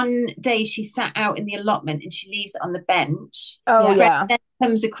using. One day she sat out in the allotment and she leaves it on the bench. Oh, Fred then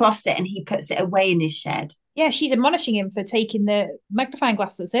comes across it and he puts it away in his shed. Yeah, she's admonishing him for taking the magnifying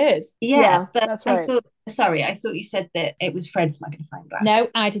glass that's hers. Yeah, but that's right. I thought you said that it was Fred's magnifying glass. No,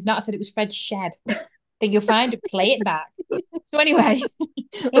 I did not. I said it was Fred's shed. Then you'll find it, play it back. So anyway.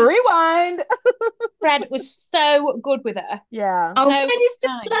 Rewind. Fred was so good with her. Yeah. Oh, Fred is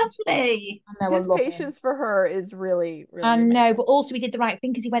just lovely. His patience for her is really, really I know, but also he did the right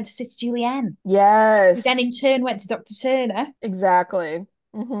thing because he went to Sister Julianne. Yes. Who then in turn went to Dr. Turner. Exactly.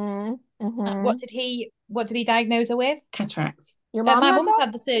 Mm-hmm. Mm-hmm. What did he what did he diagnose her with? Cataracts. Your mom my had mum's that?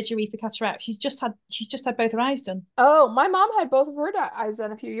 had the surgery for cataract. She's just had both her eyes done. Oh, my mom had both of her eyes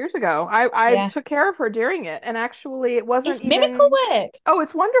done a few years ago. I took care of her during it, and actually it wasn't It's even miracle work. Oh,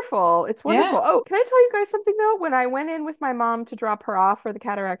 it's wonderful. It's wonderful. Yeah. Oh, can I tell you guys something though? When I went in with my mom to drop her off for the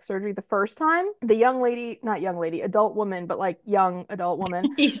cataract surgery the first time, the young lady, not young lady, adult woman, but like young adult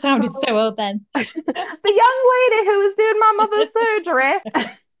woman. You sounded so old then. The young lady who was doing my mother's surgery.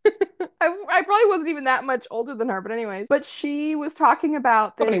 I probably wasn't even that much older than her, but anyways. But she was talking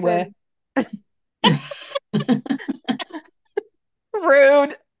about this. Probably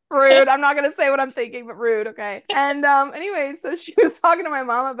were. Rude. I'm not gonna say what I'm thinking, but rude, okay. And anyway, so she was talking to my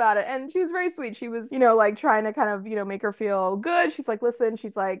mom about it, and she was very sweet. She was, like trying to kind of, make her feel good. She's like, listen,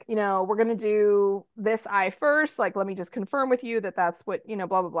 she's like, we're gonna do this eye first. Like, let me just confirm with you that that's what, blah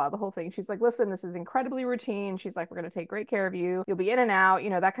blah blah, the whole thing. She's like, listen, this is incredibly routine. She's like, we're gonna take great care of you. You'll be in and out,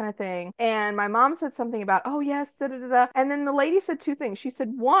 that kind of thing. And my mom said something about, oh yes, da da da da. And then the lady said two things. She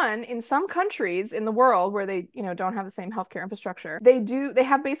said, one, in some countries in the world where they, don't have the same healthcare infrastructure, they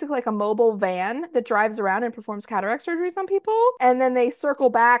have basically like a mobile van that drives around and performs cataract surgeries on people, and then they circle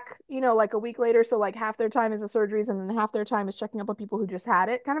back like a week later, so like half their time is the surgeries and then half their time is checking up on people who just had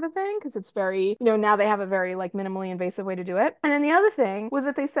it, kind of a thing, because it's very now they have a very like minimally invasive way to do it. And then the other thing was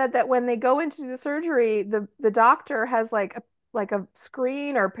that they said that when they go into the surgery, the doctor has like a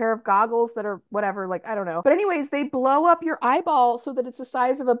screen or a pair of goggles that are whatever, like, I don't know. But anyways, they blow up your eyeball so that it's the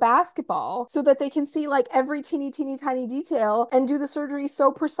size of a basketball so that they can see like every teeny tiny detail and do the surgery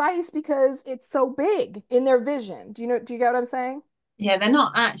so precise because it's so big in their vision. Do you get what I'm saying? Yeah, they're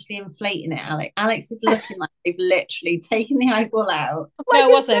not actually inflating it, Alex. Alex is looking like they've literally taken the eyeball out. No,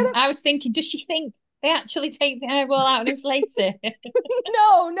 it wasn't. I was thinking, does she think they actually take the eyeball out and inflate it?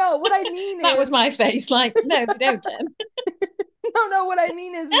 No, what I mean that is... was my face, like, no, they don't, Jen. No, what I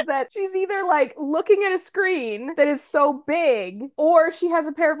mean is that she's either like looking at a screen that is so big, or she has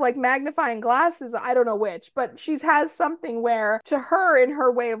a pair of like magnifying glasses. I don't know which, but she has something where to her, in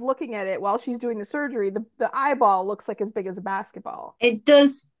her way of looking at it while she's doing the surgery, the eyeball looks like as big as a basketball. It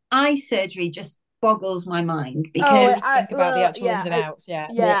does. Eye surgery just boggles my mind because think about the actual ins and outs.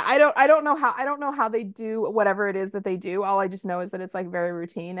 I don't know how they do whatever it is that they do. All I just know is that it's like very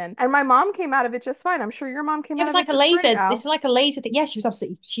routine, and my mom came out of it just fine. I'm sure your mom came out of it. It was like a laser. It's like a laser thing. Yeah, she was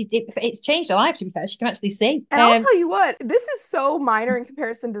absolutely. It's changed her life. To be fair, she can actually see. And I'll tell you what, this is so minor in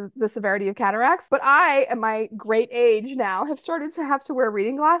comparison to the severity of cataracts, but I, at my great age now, have started to have to wear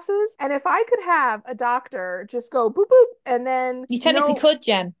reading glasses. And if I could have a doctor just go boop boop, and then you technically could,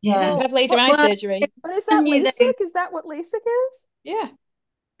 Jen. Yeah, you could have laser eye surgery. But is that LASIK? Is that what LASIK is? Yeah.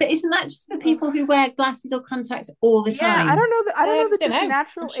 But isn't that just for people who wear glasses or contacts all the time? Yeah, I don't know that just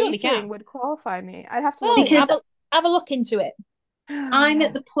natural aging would qualify me. I'd have to look have a look into it. I'm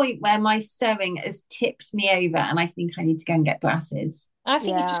at the point where my sewing has tipped me over and I think I need to go and get glasses. I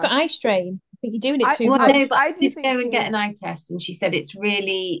think you've just got eye strain. I think you're doing it too much. No, but I did go and get an eye test, and she said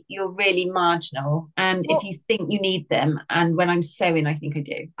you're really marginal, and if you think you need them, and when I'm sewing, I think I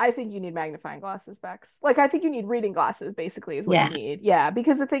do. I think you need magnifying glasses, Bex. Like, I think you need reading glasses, basically, is what you need. Yeah,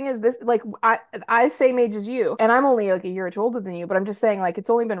 because the thing is, this, like, I same age as you, and I'm only like a year or two older than you, but I'm just saying, like,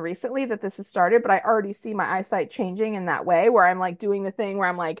 it's only been recently that this has started, but I already see my eyesight changing in that way, where I'm like doing the thing where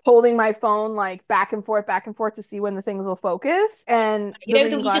I'm like holding my phone like back and forth to see when the things will focus. And you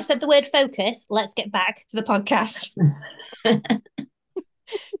just said the word focus. Let's get back to the podcast.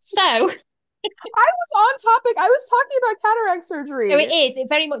 So I was on topic. I was talking about cataract surgery. No, it is. It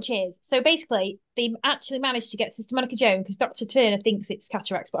very much is. So basically, they actually managed to get Sister Monica Jones, because Dr. Turner thinks it's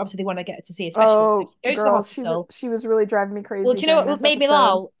cataracts, but obviously they want to get her to see a specialist. Oh, so she goes to the hospital. She was really driving me crazy. Well, do you know what made me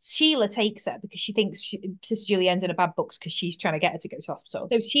laugh? Sheila takes her because she thinks Sister Julienne's in a bad books because she's trying to get her to go to hospital.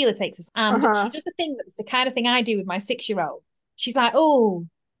 So Sheila takes us, and she does the thing that's the kind of thing I do with my 6-year-old. She's like, oh,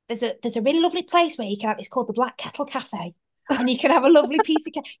 there's a really lovely place where you can have, it's called the Black Kettle Cafe. And you can have a lovely piece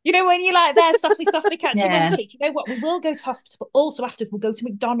of cake. You know, when you're like there, softly catching one cake. You know what? We will go to hospital, but also afterwards we'll go to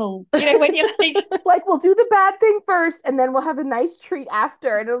McDonald's. You know, when you're like we'll do the bad thing first, and then we'll have a nice treat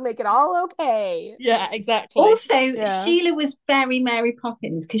after, and it'll make it all okay. Yeah, exactly. Also, Sheila was very Mary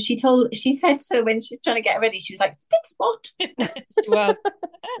Poppins, because she said to her when she's trying to get ready, she was like, spit spot. She was.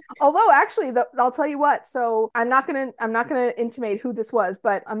 Although actually, I'll tell you what. So I'm not gonna intimate who this was,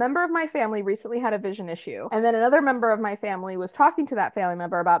 but a member of my family recently had a vision issue, and then another member of my family family was talking to that family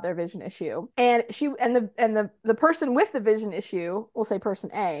member about their vision issue. And the person with the vision issue, we'll say person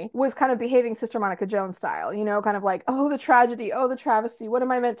A, was kind of behaving Sister Monica Jones style, you know, kind of like, oh, the tragedy, oh, the travesty, what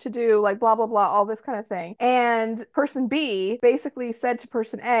am I meant to do? Like, blah, blah, blah, all this kind of thing. And person B basically said to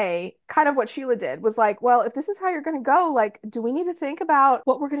person A, kind of what Sheila did, was like, well, if this is how you're going to go, like, do we need to think about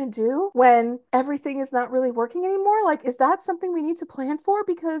what we're going to do when everything is not really working anymore? Like, is that something we need to plan for?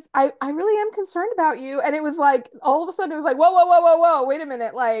 Because I really am concerned about you. And it was like, all of a sudden it was like, whoa, whoa, whoa, whoa, whoa, wait a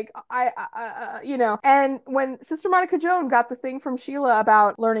minute. Like, you know, and when Sister Monica Joan got the thing from Sheila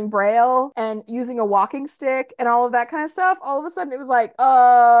about learning Braille and using a walking stick and all of that kind of stuff, all of a sudden it was like,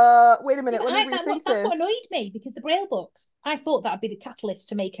 wait a minute, let me rethink that's this. what annoyed me, because the Braille books, I thought that would be the catalyst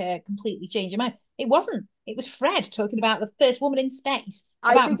to make her completely change her mind. It wasn't. It was Fred talking about the first woman in space,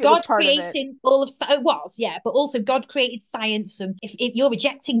 about God creating all of it was, yeah, but also God created science, and if you're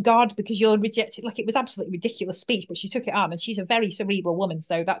rejecting God because you're rejected, like, it was absolutely ridiculous speech, but she took it on, and she's a very cerebral woman,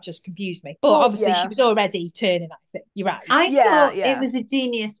 so that just confused me. But obviously she was already turning, I think. You're right. I thought it was a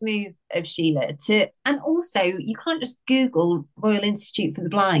genius move of Sheila and also you can't just Google Royal Institute for the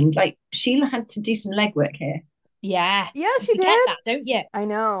Blind. Like, Sheila had to do some legwork here. Yeah, she did that, don't you? I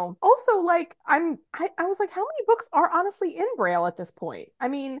know. Also, like, I was like, how many books are honestly in Braille at this point? I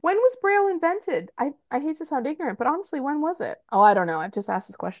mean, when was Braille invented? I hate to sound ignorant, but honestly, when was it? Oh, I don't know. I've just asked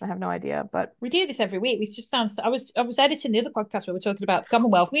this question. I have no idea. But we do this every week. We just sound. I was editing the other podcast where we're talking about the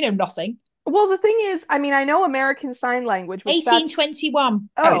Commonwealth. We know nothing. Well, the thing is, I mean, I know American Sign Language, which 1821.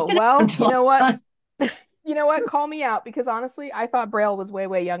 Oh, well, you know what? You know what? Call me out, because honestly, I thought Braille was way,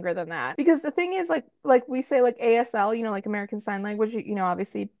 way younger than that. Because the thing is, like we say, like ASL, you know, like American Sign Language, you know,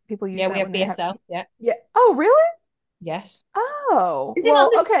 obviously people use that. Yeah, we have BSL. Yeah. Yeah. Oh, really? Yes. Oh.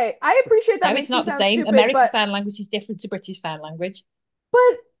 Well, okay. I appreciate that. No, it's not the same. Stupid, American Sign Language is different to British Sign Language.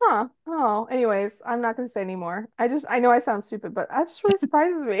 But, oh, anyways, I'm not going to say anymore. I know I sound stupid, but that just really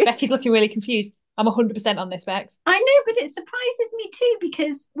surprises me. Becky's looking really confused. I'm 100% on this, Bex. I know, but it surprises me too,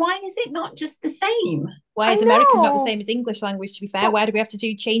 because why is it not just the same? Why is American not the same as English language, to be fair? Why do we have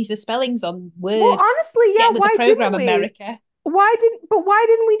to change the spellings on words? Well, honestly, yeah, why didn't we? America. Why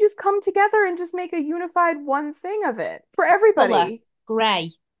didn't we just come together and just make a unified one thing of it for everybody? Color,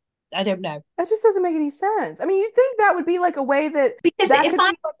 gray. I don't know. That just doesn't make any sense. I mean, you'd think that would be like a way that could be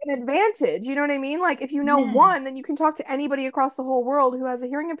like an advantage. You know what I mean? Like, if you know one, then you can talk to anybody across the whole world who has a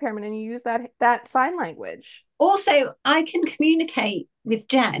hearing impairment, and you use that sign language. Also, I can communicate with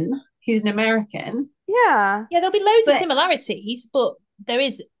Jen, who's an American. Yeah. Yeah, there'll be loads of similarities, but there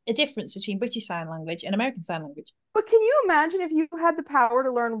is a difference between British Sign Language and American Sign Language. But can you imagine if you had the power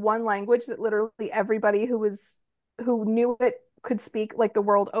to learn one language that literally everybody who knew it could speak, like, the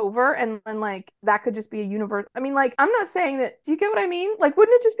world over, and like that could just be a universe. I mean, like, I'm not saying that. Do you get what I mean? Like,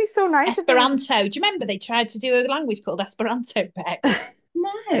 wouldn't it just be so nice? Esperanto. Do you remember they tried to do a language called Esperanto, Bex?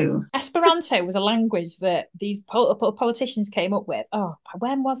 No. Esperanto was a language that these politicians came up with. Oh,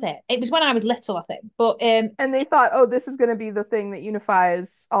 when was it? It was when I was little, I think. But and they thought, oh, this is going to be the thing that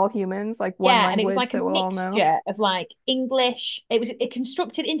unifies all humans, like one language. And it was like a mixture of like English. It was a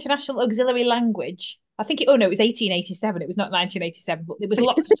constructed international auxiliary language. I think it was 1887. It was not 1987, but there was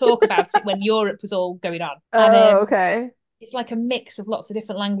lots of talk about it when Europe was all going on. Okay. It's like a mix of lots of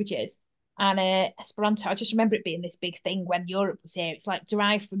different languages. And Esperanto, I just remember it being this big thing when Europe was here. It's like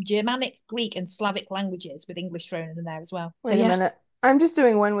derived from Germanic, Greek, and Slavic languages, with English thrown in there as well. Wait a minute. I'm just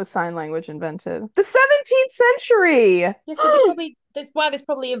doing, when was sign language invented? The 17th century! Yeah, so there's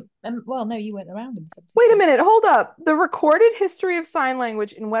probably well, no, you weren't around in the 17th Wait a minute, hold up. The recorded history of sign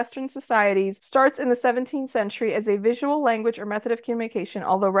language in Western societies starts in the 17th century as a visual language or method of communication,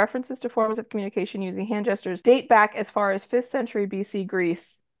 although references to forms of communication using hand gestures date back as far as 5th century BC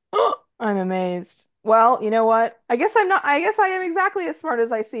Greece. I'm amazed. Well, you know what? I guess I am exactly as smart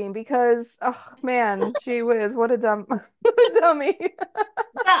as I seem, because, oh man, gee whiz, what a dummy. But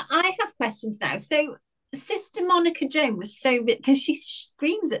I have questions now. So Sister Monica Joan was so, because she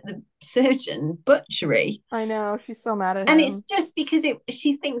screams at the surgeon butchery. I know, she's so mad at him. And it's just because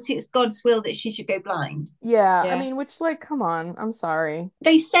she thinks it's God's will that she should go blind. Yeah, I mean, which, like, come on, I'm sorry.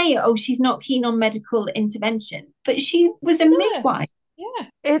 They say, oh, she's not keen on medical intervention, but she was a midwife. Yeah,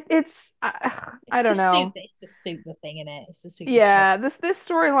 it's I don't know. It's to suit the thing, in it. It's to suit. Yeah, this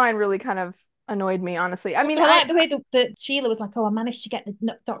storyline really kind of annoyed me, honestly. I mean, I like the way that Sheila was like, "Oh, I managed to get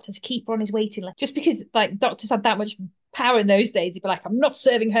the doctor to keep her on his waiting list," just because, like, doctors had that much power in those days. He'd be like, "I'm not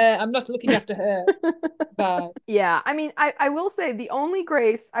serving her. I'm not looking after her." But yeah, I mean, I will say the only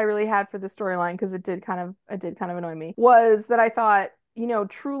grace I really had for the storyline, because it did kind of annoy me, was that I thought, you know,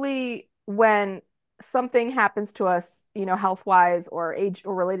 truly, when something happens to us, you know, health wise or age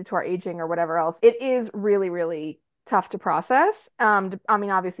or related to our aging or whatever else, it is really, really tough to process. I mean,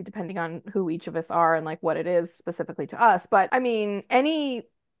 obviously, depending on who each of us are and like what it is specifically to us. But I mean,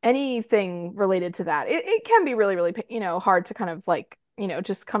 anything related to that, it can be really, really, hard to kind of like,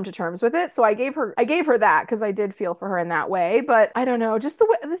 just come to terms with it. So I gave her that because I did feel for her in that way. But I don't know, just the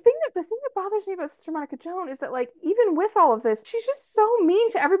thing that bothers me about Sister Monica Joan is that like even with all of this, she's just so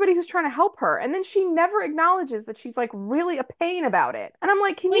mean to everybody who's trying to help her, and then she never acknowledges that she's like really a pain about it. And I'm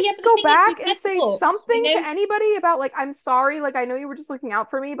like, can you just go back and say something to anybody about like, I'm sorry, like I know you were just looking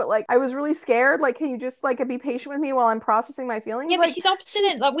out for me, but like I was really scared. Like, can you just like be patient with me while I'm processing my feelings? Yeah, like, but she's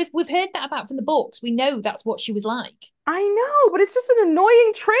obstinate. Like we've heard that about from the books. We know that's what she was like. I know, but it's just an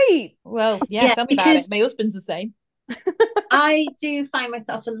annoying trait. Well, yeah, tell me about it. My husband's the same. I do find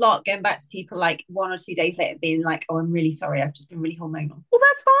myself a lot going back to people like 1 or 2 days later being like, oh, I'm really sorry, I've just been really hormonal. Well,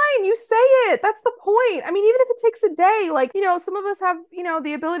 that's fine. You say it. That's the point. I mean, even if it takes a day, like, some of us have,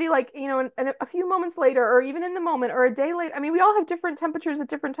 the ability, like, and a few moments later, or even in the moment, or a day later. I mean, we all have different temperatures at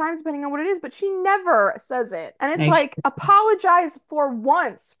different times, depending on what it is, but she never says it. And it's like, apologize for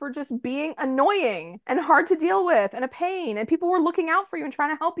once for just being annoying and hard to deal with and a pain. And people were looking out for you and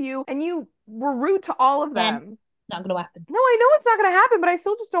trying to help you, and you were rude to all of them. Not going to happen. No, I know it's not going to happen, but I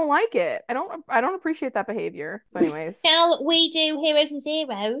still just don't like it. I don't appreciate that behavior. But anyways. Shall we do heroes and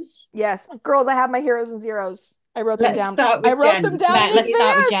zeros? Yes. Girls, I have my heroes and zeros. I wrote them down. Start with Jen. Let's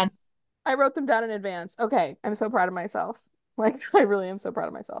start with Jen. I wrote them down in advance. Okay. I'm so proud of myself. Like, I really am so proud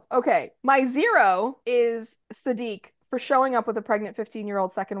of myself. Okay. My zero is Sadiq for showing up with a pregnant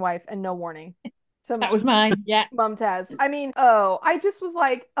 15-year-old second wife and no warning. That was mine. Yeah. Mumtaz. I mean, I just was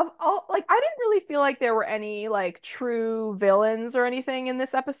like, I didn't really feel like there were any like true villains or anything in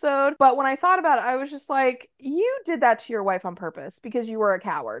this episode. But when I thought about it, I was just like, you did that to your wife on purpose because you were a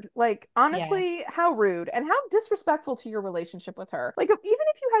coward. Like, honestly, how rude and how disrespectful to your relationship with her. Like, even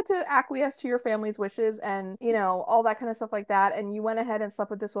if you had to acquiesce to your family's wishes and, all that kind of stuff like that, and you went ahead and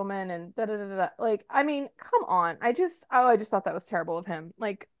slept with this woman and da-da-da-da. Like, I mean, come on. I just thought that was terrible of him.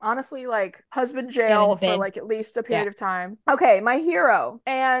 Like, honestly, like, husband jail for like at least a period of time. Okay, my hero.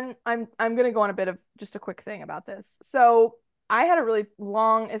 And I'm gonna go on a bit of just a quick thing about this. So I had a really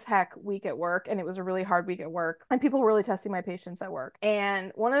long as heck week at work, and it was a really hard week at work, and people were really testing my patience at work.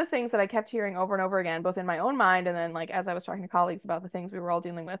 And one of the things that I kept hearing over and over again, both in my own mind and then like as I was talking to colleagues about the things we were all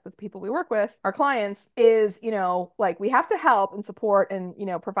dealing with people we work with, our clients, is, like we have to help and support and,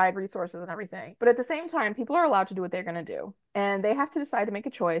 provide resources and everything. But at the same time, people are allowed to do what they're going to do. And they have to decide to make a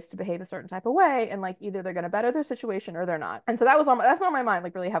choice to behave a certain type of way. And like either they're going to better their situation or they're not. And so that's on my mind,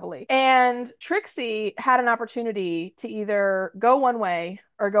 like really heavily. And Trixie had an opportunity to either go one way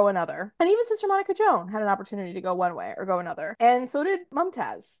or go another. And even Sister Monica Joan had an opportunity to go one way or go another. And so did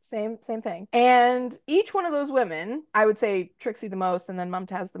Mumtaz. Same thing. And each one of those women, I would say Trixie the most, and then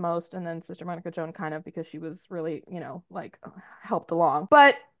Mumtaz the most, and then Sister Monica Joan kind of because she was really, like helped along.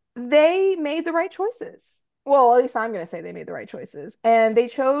 But they made the right choices. Well, at least I'm going to say they made the right choices. And they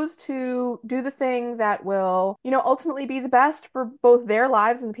chose to do the thing that will, ultimately be the best for both their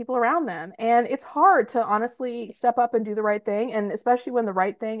lives and the people around them. And it's hard to honestly step up and do the right thing. And especially when the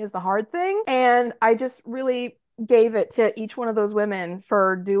right thing is the hard thing. And I just really gave it to each one of those women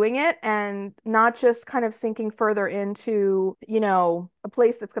for doing it and not just kind of sinking further into, a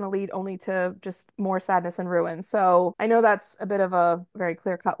place that's going to lead only to just more sadness and ruin. So I know that's a bit of a very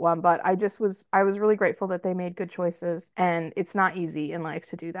clear-cut one, but I was really grateful that they made good choices, and it's not easy in life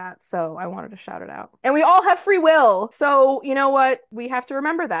to do that. So I wanted to shout it out. And we all have free will. So you know what? We have to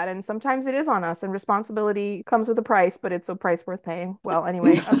remember that. And sometimes it is on us, and responsibility comes with a price, but it's a price worth paying. Well,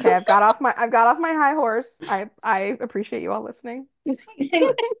 anyway, okay, I've got off my high horse. I appreciate you all listening. So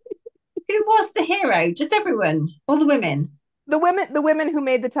who was the hero? Just everyone? All the women? The women who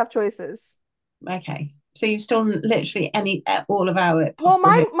made the tough choices. Okay. So you've stolen literally all of our. Well,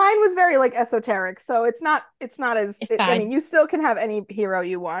 mine was very like esoteric, so it's not as. I mean, you still can have any hero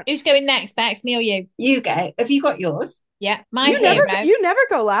you want. Who's going next, Bex? Me or you? You go. Have you got yours? Yeah, my hero. You never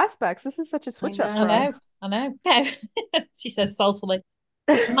go last, Bex. This is such a switch up for us. I know. She says saltily.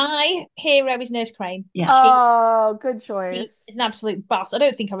 My hero is Nurse Crane. Yeah. Good choice. She's an absolute boss. I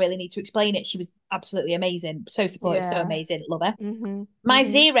don't think I really need to explain it. She was absolutely amazing. So supportive, so amazing. Love her. Mm-hmm. My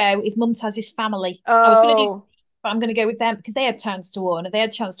zero is Mumtaz's family. I was going to do, but I'm going to go with them because they had chance to warn her. They had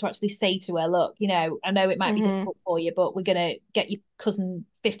a chance to actually say to her, look, I know it might be difficult for you, but we're going to get your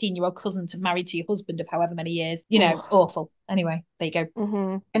 15-year-old cousin to marry to your husband of however many years. Awful. Anyway, there you go.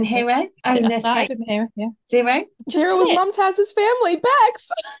 Mm-hmm. And hero? I started with my hero, yeah. Zero? Zero was Mumtaz's family, Bex.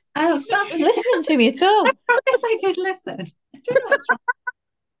 Oh, sorry. Listening to me at all. I promise I did listen. I don't know what's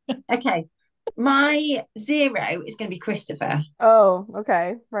wrong. Okay. My 0 is going to be Christopher. Oh,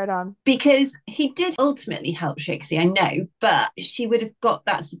 okay. Right on. Because he did ultimately help Trixie, I know, but she would have got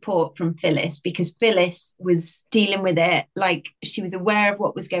that support from Phyllis because Phyllis was dealing with it. Like, she was aware of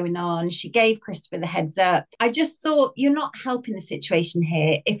what was going on. She gave Christopher the heads up. I just thought, you're not helping the situation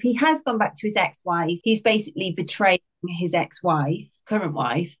here. If he has gone back to his ex-wife, he's basically betrayed his ex-wife, current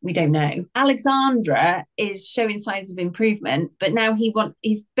wife, we don't know. Alexandra is showing signs of improvement, but now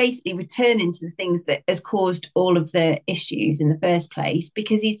he's basically returning to the things that has caused all of the issues in the first place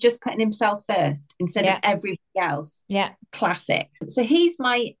because he's just putting himself first instead of everybody else. Yeah. Classic. So he's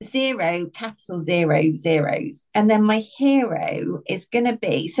my 0, capital 0 zeros. And then my hero is gonna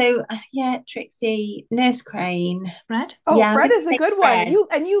be Trixie, Nurse Crane. Fred? Oh, yeah, Fred is a good one.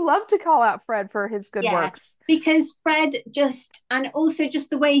 You love to call out Fred for his good works. Because Fred and also just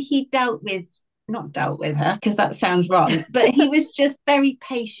the way he not dealt with her, because that sounds wrong, but he was just very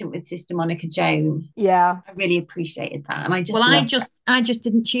patient with Sister Monica Joan. Yeah. I really appreciated that. And I just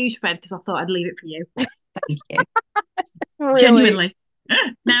didn't choose Fred because I thought I'd leave it for you. Thank you. Really? Genuinely.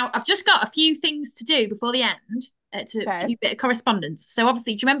 Now, I've just got a few things to do before the end. A few bit of correspondence. So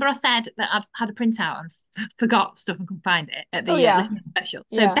obviously, do you remember I said that I'd had a printout and forgot stuff and couldn't find it at the listener special?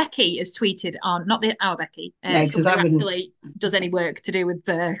 So Becky has tweeted on, not our Becky, because I wouldn't actually does any work to do with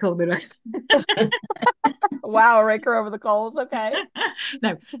the Call Me Midwife. Wow, rake her over the coals. Okay.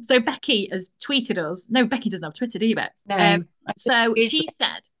 No, so Becky has tweeted us. No, Becky doesn't have Twitter, do you, Bex? No. So she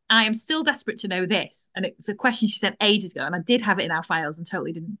said, I am still desperate to know this. And it's a question she sent ages ago. And I did have it in our files and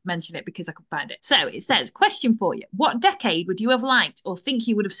totally didn't mention it because I couldn't find it. So it says, question for you. What decade would you have liked or think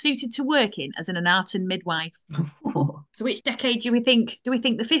you would have suited to work in as an Anartan midwife? So which decade do we think? Do we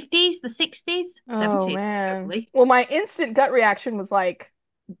think the 50s, the 60s, 70s? Man. Hopefully. Well, my instant gut reaction was like,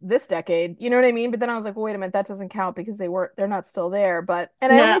 this decade, you know what I mean? But then I was like, well, wait a minute, that doesn't count because they're not still there. I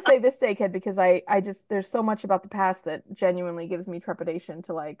only say this decade because I just there's so much about the past that genuinely gives me trepidation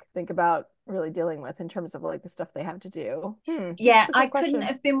to like think about really dealing with in terms of like the stuff they have to do. Yeah, I couldn't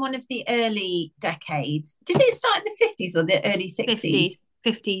have been one of the early decades. Did it start in the 50s or the early 60s?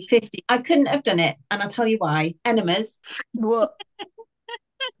 50s. I couldn't have done it, and I'll tell you why. Enemas. Well,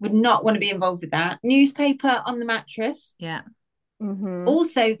 would not want to be involved with that. Newspaper on the mattress. Yeah. Mm-hmm.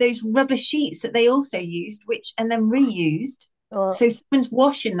 Also, those rubber sheets that they also used, and then reused. So someone's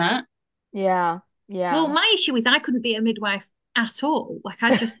washing that. Yeah. Well, my issue is I couldn't be a midwife at all. Like,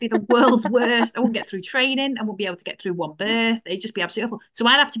 I'd just be the world's worst. I wouldn't get through training. I wouldn't be able to get through one birth. It'd just be absolutely awful. So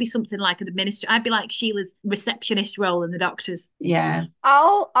I'd have to be something like an administrator. I'd be like Sheila's receptionist role in the doctors. Yeah.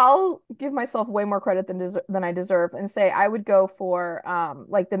 I'll give myself way more credit than I deserve and say I would go for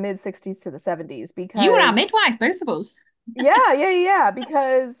like the mid 60s to the 70s because you were our midwife, both of us. Yeah,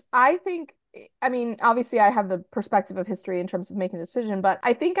 because I think, I mean, obviously I have the perspective of history in terms of making a decision, but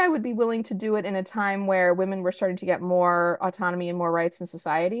I think I would be willing to do it in a time where women were starting to get more autonomy and more rights in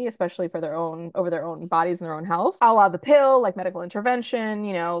society, especially for over their own bodies and their own health. A la the pill, like medical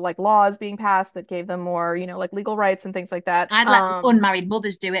intervention, like laws being passed that gave them more, like legal rights and things like that. I'd let unmarried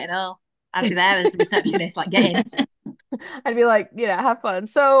mothers do it and all. I'd be there as a receptionist, like, get in. I'd be like, have fun.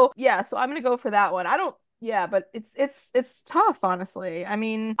 So so I'm gonna go for that one. Yeah, but it's tough, honestly. I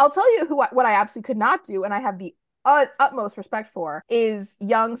mean, I'll tell you what I absolutely could not do, and I have the utmost respect for, is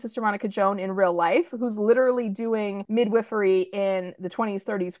young Sister Monica Joan in real life, who's literally doing midwifery in the 20s,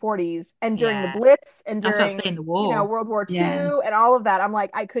 30s, 40s, and during the Blitz and during the war. World War II and all of that. I'm like,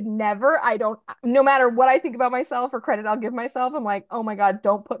 I could never. No matter what I think about myself or credit I'll give myself, I'm like, oh my God,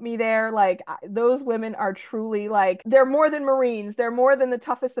 don't put me there. Like, those women are truly like, they're more than Marines. They're more than the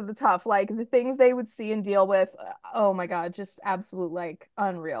toughest of the tough. Like, the things they would see and deal with, oh my God, just absolute, like,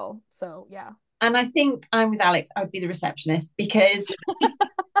 unreal. So yeah. And I think I'm with Alex. I would be the receptionist because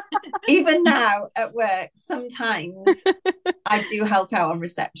even now at work, sometimes I do help out on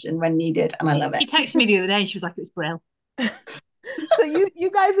reception when needed, and I love it. She texted me the other day and she was like, it was brill. So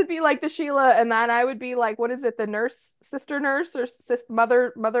you guys would be like the Sheila, and then I would be like, what is it, the nurse, sister nurse, or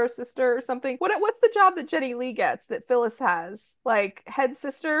mother sister or something? What's the job that Jenny Lee gets that Phyllis has? Like head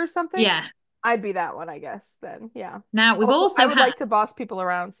sister or something? Yeah. I'd be that one, I guess, then. Yeah. Now, I would like to boss people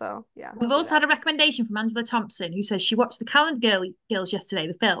around, so yeah. We've also had a recommendation from Angela Thompson, who says she watched the Calendar Girls yesterday,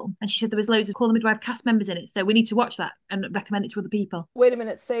 the film, and she said there was loads of Call the Midwife cast members in it, so we need to watch that and recommend it to other people. Wait a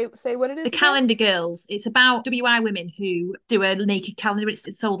minute, say what it is? The again? Calendar Girls. It's about WI women who do a naked calendar.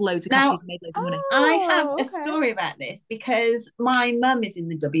 It's sold loads of copies and made loads of money. I have a story about this because my mum is in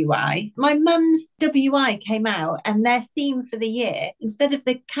the WI. My mum's WI came out, and their theme for the year, instead of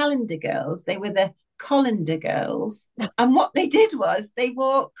the Calendar Girls, they were the Colander Girls, and what they did was they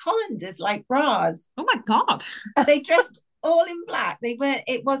wore colanders like bras. Oh my God. They dressed all in black. They weren't.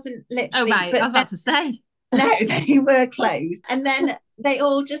 It wasn't literally. Oh right, I was about to say. No, they were clothes, and then they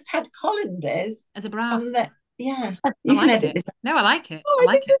all just had colanders as a bra. On the yeah, you can edit this. No, I like it. Oh, I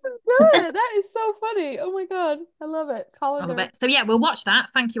like think this is good. That is so funny. Oh my god, I love it. Colander. I love it. So yeah, we'll watch that.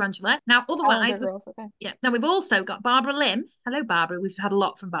 Thank you, Angela. Now, otherwise, yeah. Now we've also got Barbara Lim. Hello, Barbara. We've had a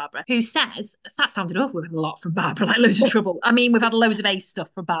lot from Barbara, who says that sounded awful. We've had a lot from Barbara, like loads of trouble. I mean, we've had loads of ace stuff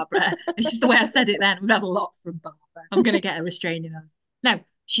from Barbara. It's just the way I said it. Then we've had a lot from Barbara. I'm gonna get a restraining order. No,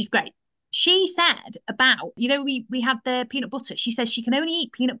 she's great. She said about, we had the peanut butter. She says she can only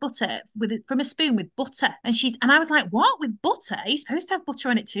eat peanut butter from a spoon with butter. And I was like, what, with butter? Are you supposed to have butter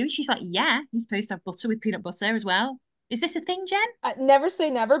on it too? And she's like, yeah, you're supposed to have butter with peanut butter as well. Is this a thing, Jen? Never say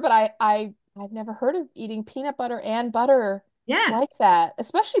never, but I've never heard of eating peanut butter and butter like that,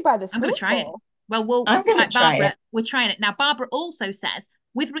 especially by the spoonful. I'm going to try it. Well, I'm going to try Barbara, it. We're trying it. Now, Barbara also says,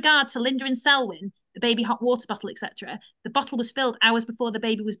 with regard to Linda and Selwyn, the baby hot water bottle, etc., the bottle was filled hours before the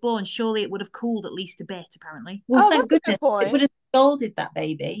baby was born. Surely it would have cooled at least a bit, apparently. Well, thank goodness. It would have scalded that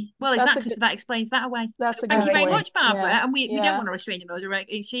baby. Well, exactly. So that explains that away. Thank you very much, Barbara. Yeah. And we don't want to restrain your order, right?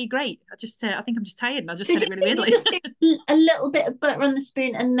 Is she great? I think I'm just tired and I just said it really weirdly. Just do a little bit of butter on the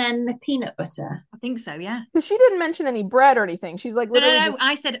spoon and then the peanut butter. I think so, yeah. Because she didn't mention any bread or anything. She's like, literally. No.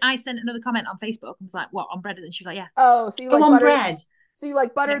 I sent another comment on Facebook. I was like, what, on bread? And she was like, yeah. Oh, so you like on bread. So you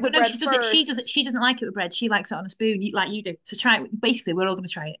like butter the bread first. She doesn't like it with bread. She likes it on a spoon, like you do. So try it. Basically, we're all going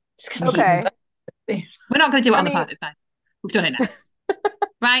to try it. Okay. We're not going to do it on the pod. We've done it now.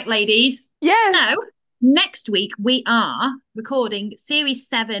 Right, ladies? Yes. So next week we are recording Series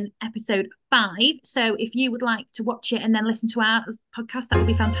 7, Episode 5. So if you would like to watch it and then listen to our podcast, that would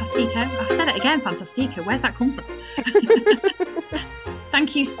be fantastico. I've said it again, fantastico. Where's that come from?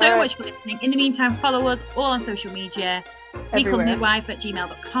 Thank you so much for listening. In the meantime, follow us all on social media.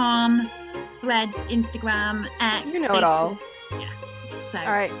 MeCalledMidwife@gmail.com, Threads, Instagram, X. You know Facebook. it all. Yeah. So,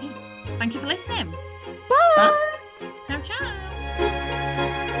 all right. Thank you for listening. Bye. Ciao, ciao.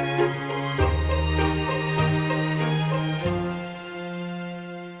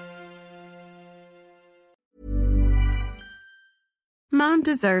 Mom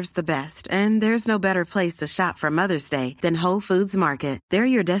deserves the best, and there's no better place to shop for Mother's Day than Whole Foods Market. They're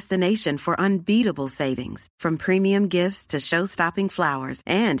your destination for unbeatable savings, from premium gifts to show-stopping flowers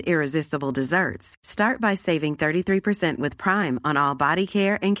and irresistible desserts. Start by saving 33% with Prime on all body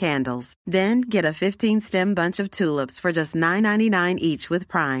care and candles. Then get a 15-stem bunch of tulips for just $9.99 each with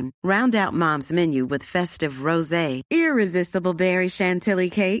Prime. Round out Mom's menu with festive rosé, irresistible berry chantilly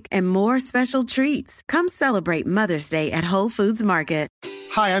cake, and more special treats. Come celebrate Mother's Day at Whole Foods Market.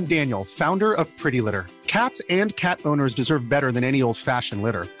 Hi, I'm Daniel, founder of Pretty Litter. Cats and cat owners deserve better than any old-fashioned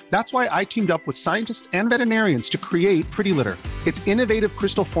litter. That's why I teamed up with scientists and veterinarians to create Pretty Litter. Its innovative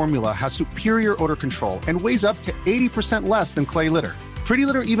crystal formula has superior odor control and weighs up to 80% less than clay litter. Pretty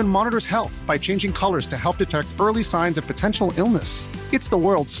Litter even monitors health by changing colors to help detect early signs of potential illness. It's the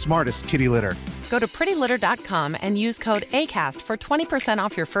world's smartest kitty litter. Go to prettylitter.com and use code ACAST for 20%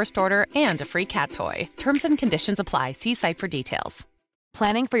 off your first order and a free cat toy. Terms and conditions apply. See site for details.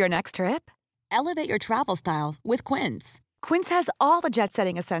 Planning for your next trip? Elevate your travel style with Quince. Quince has all the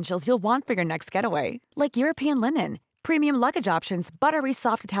jet-setting essentials you'll want for your next getaway, like European linen, premium luggage options, buttery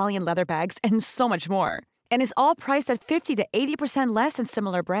soft Italian leather bags, and so much more. And is all priced at 50 to 80% less than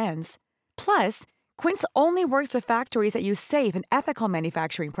similar brands. Plus, Quince only works with factories that use safe and ethical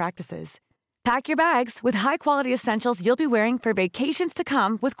manufacturing practices. Pack your bags with high-quality essentials you'll be wearing for vacations to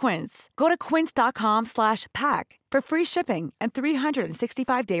come with Quince. Go to quince.com/pack for free shipping and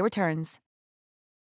 365-day returns.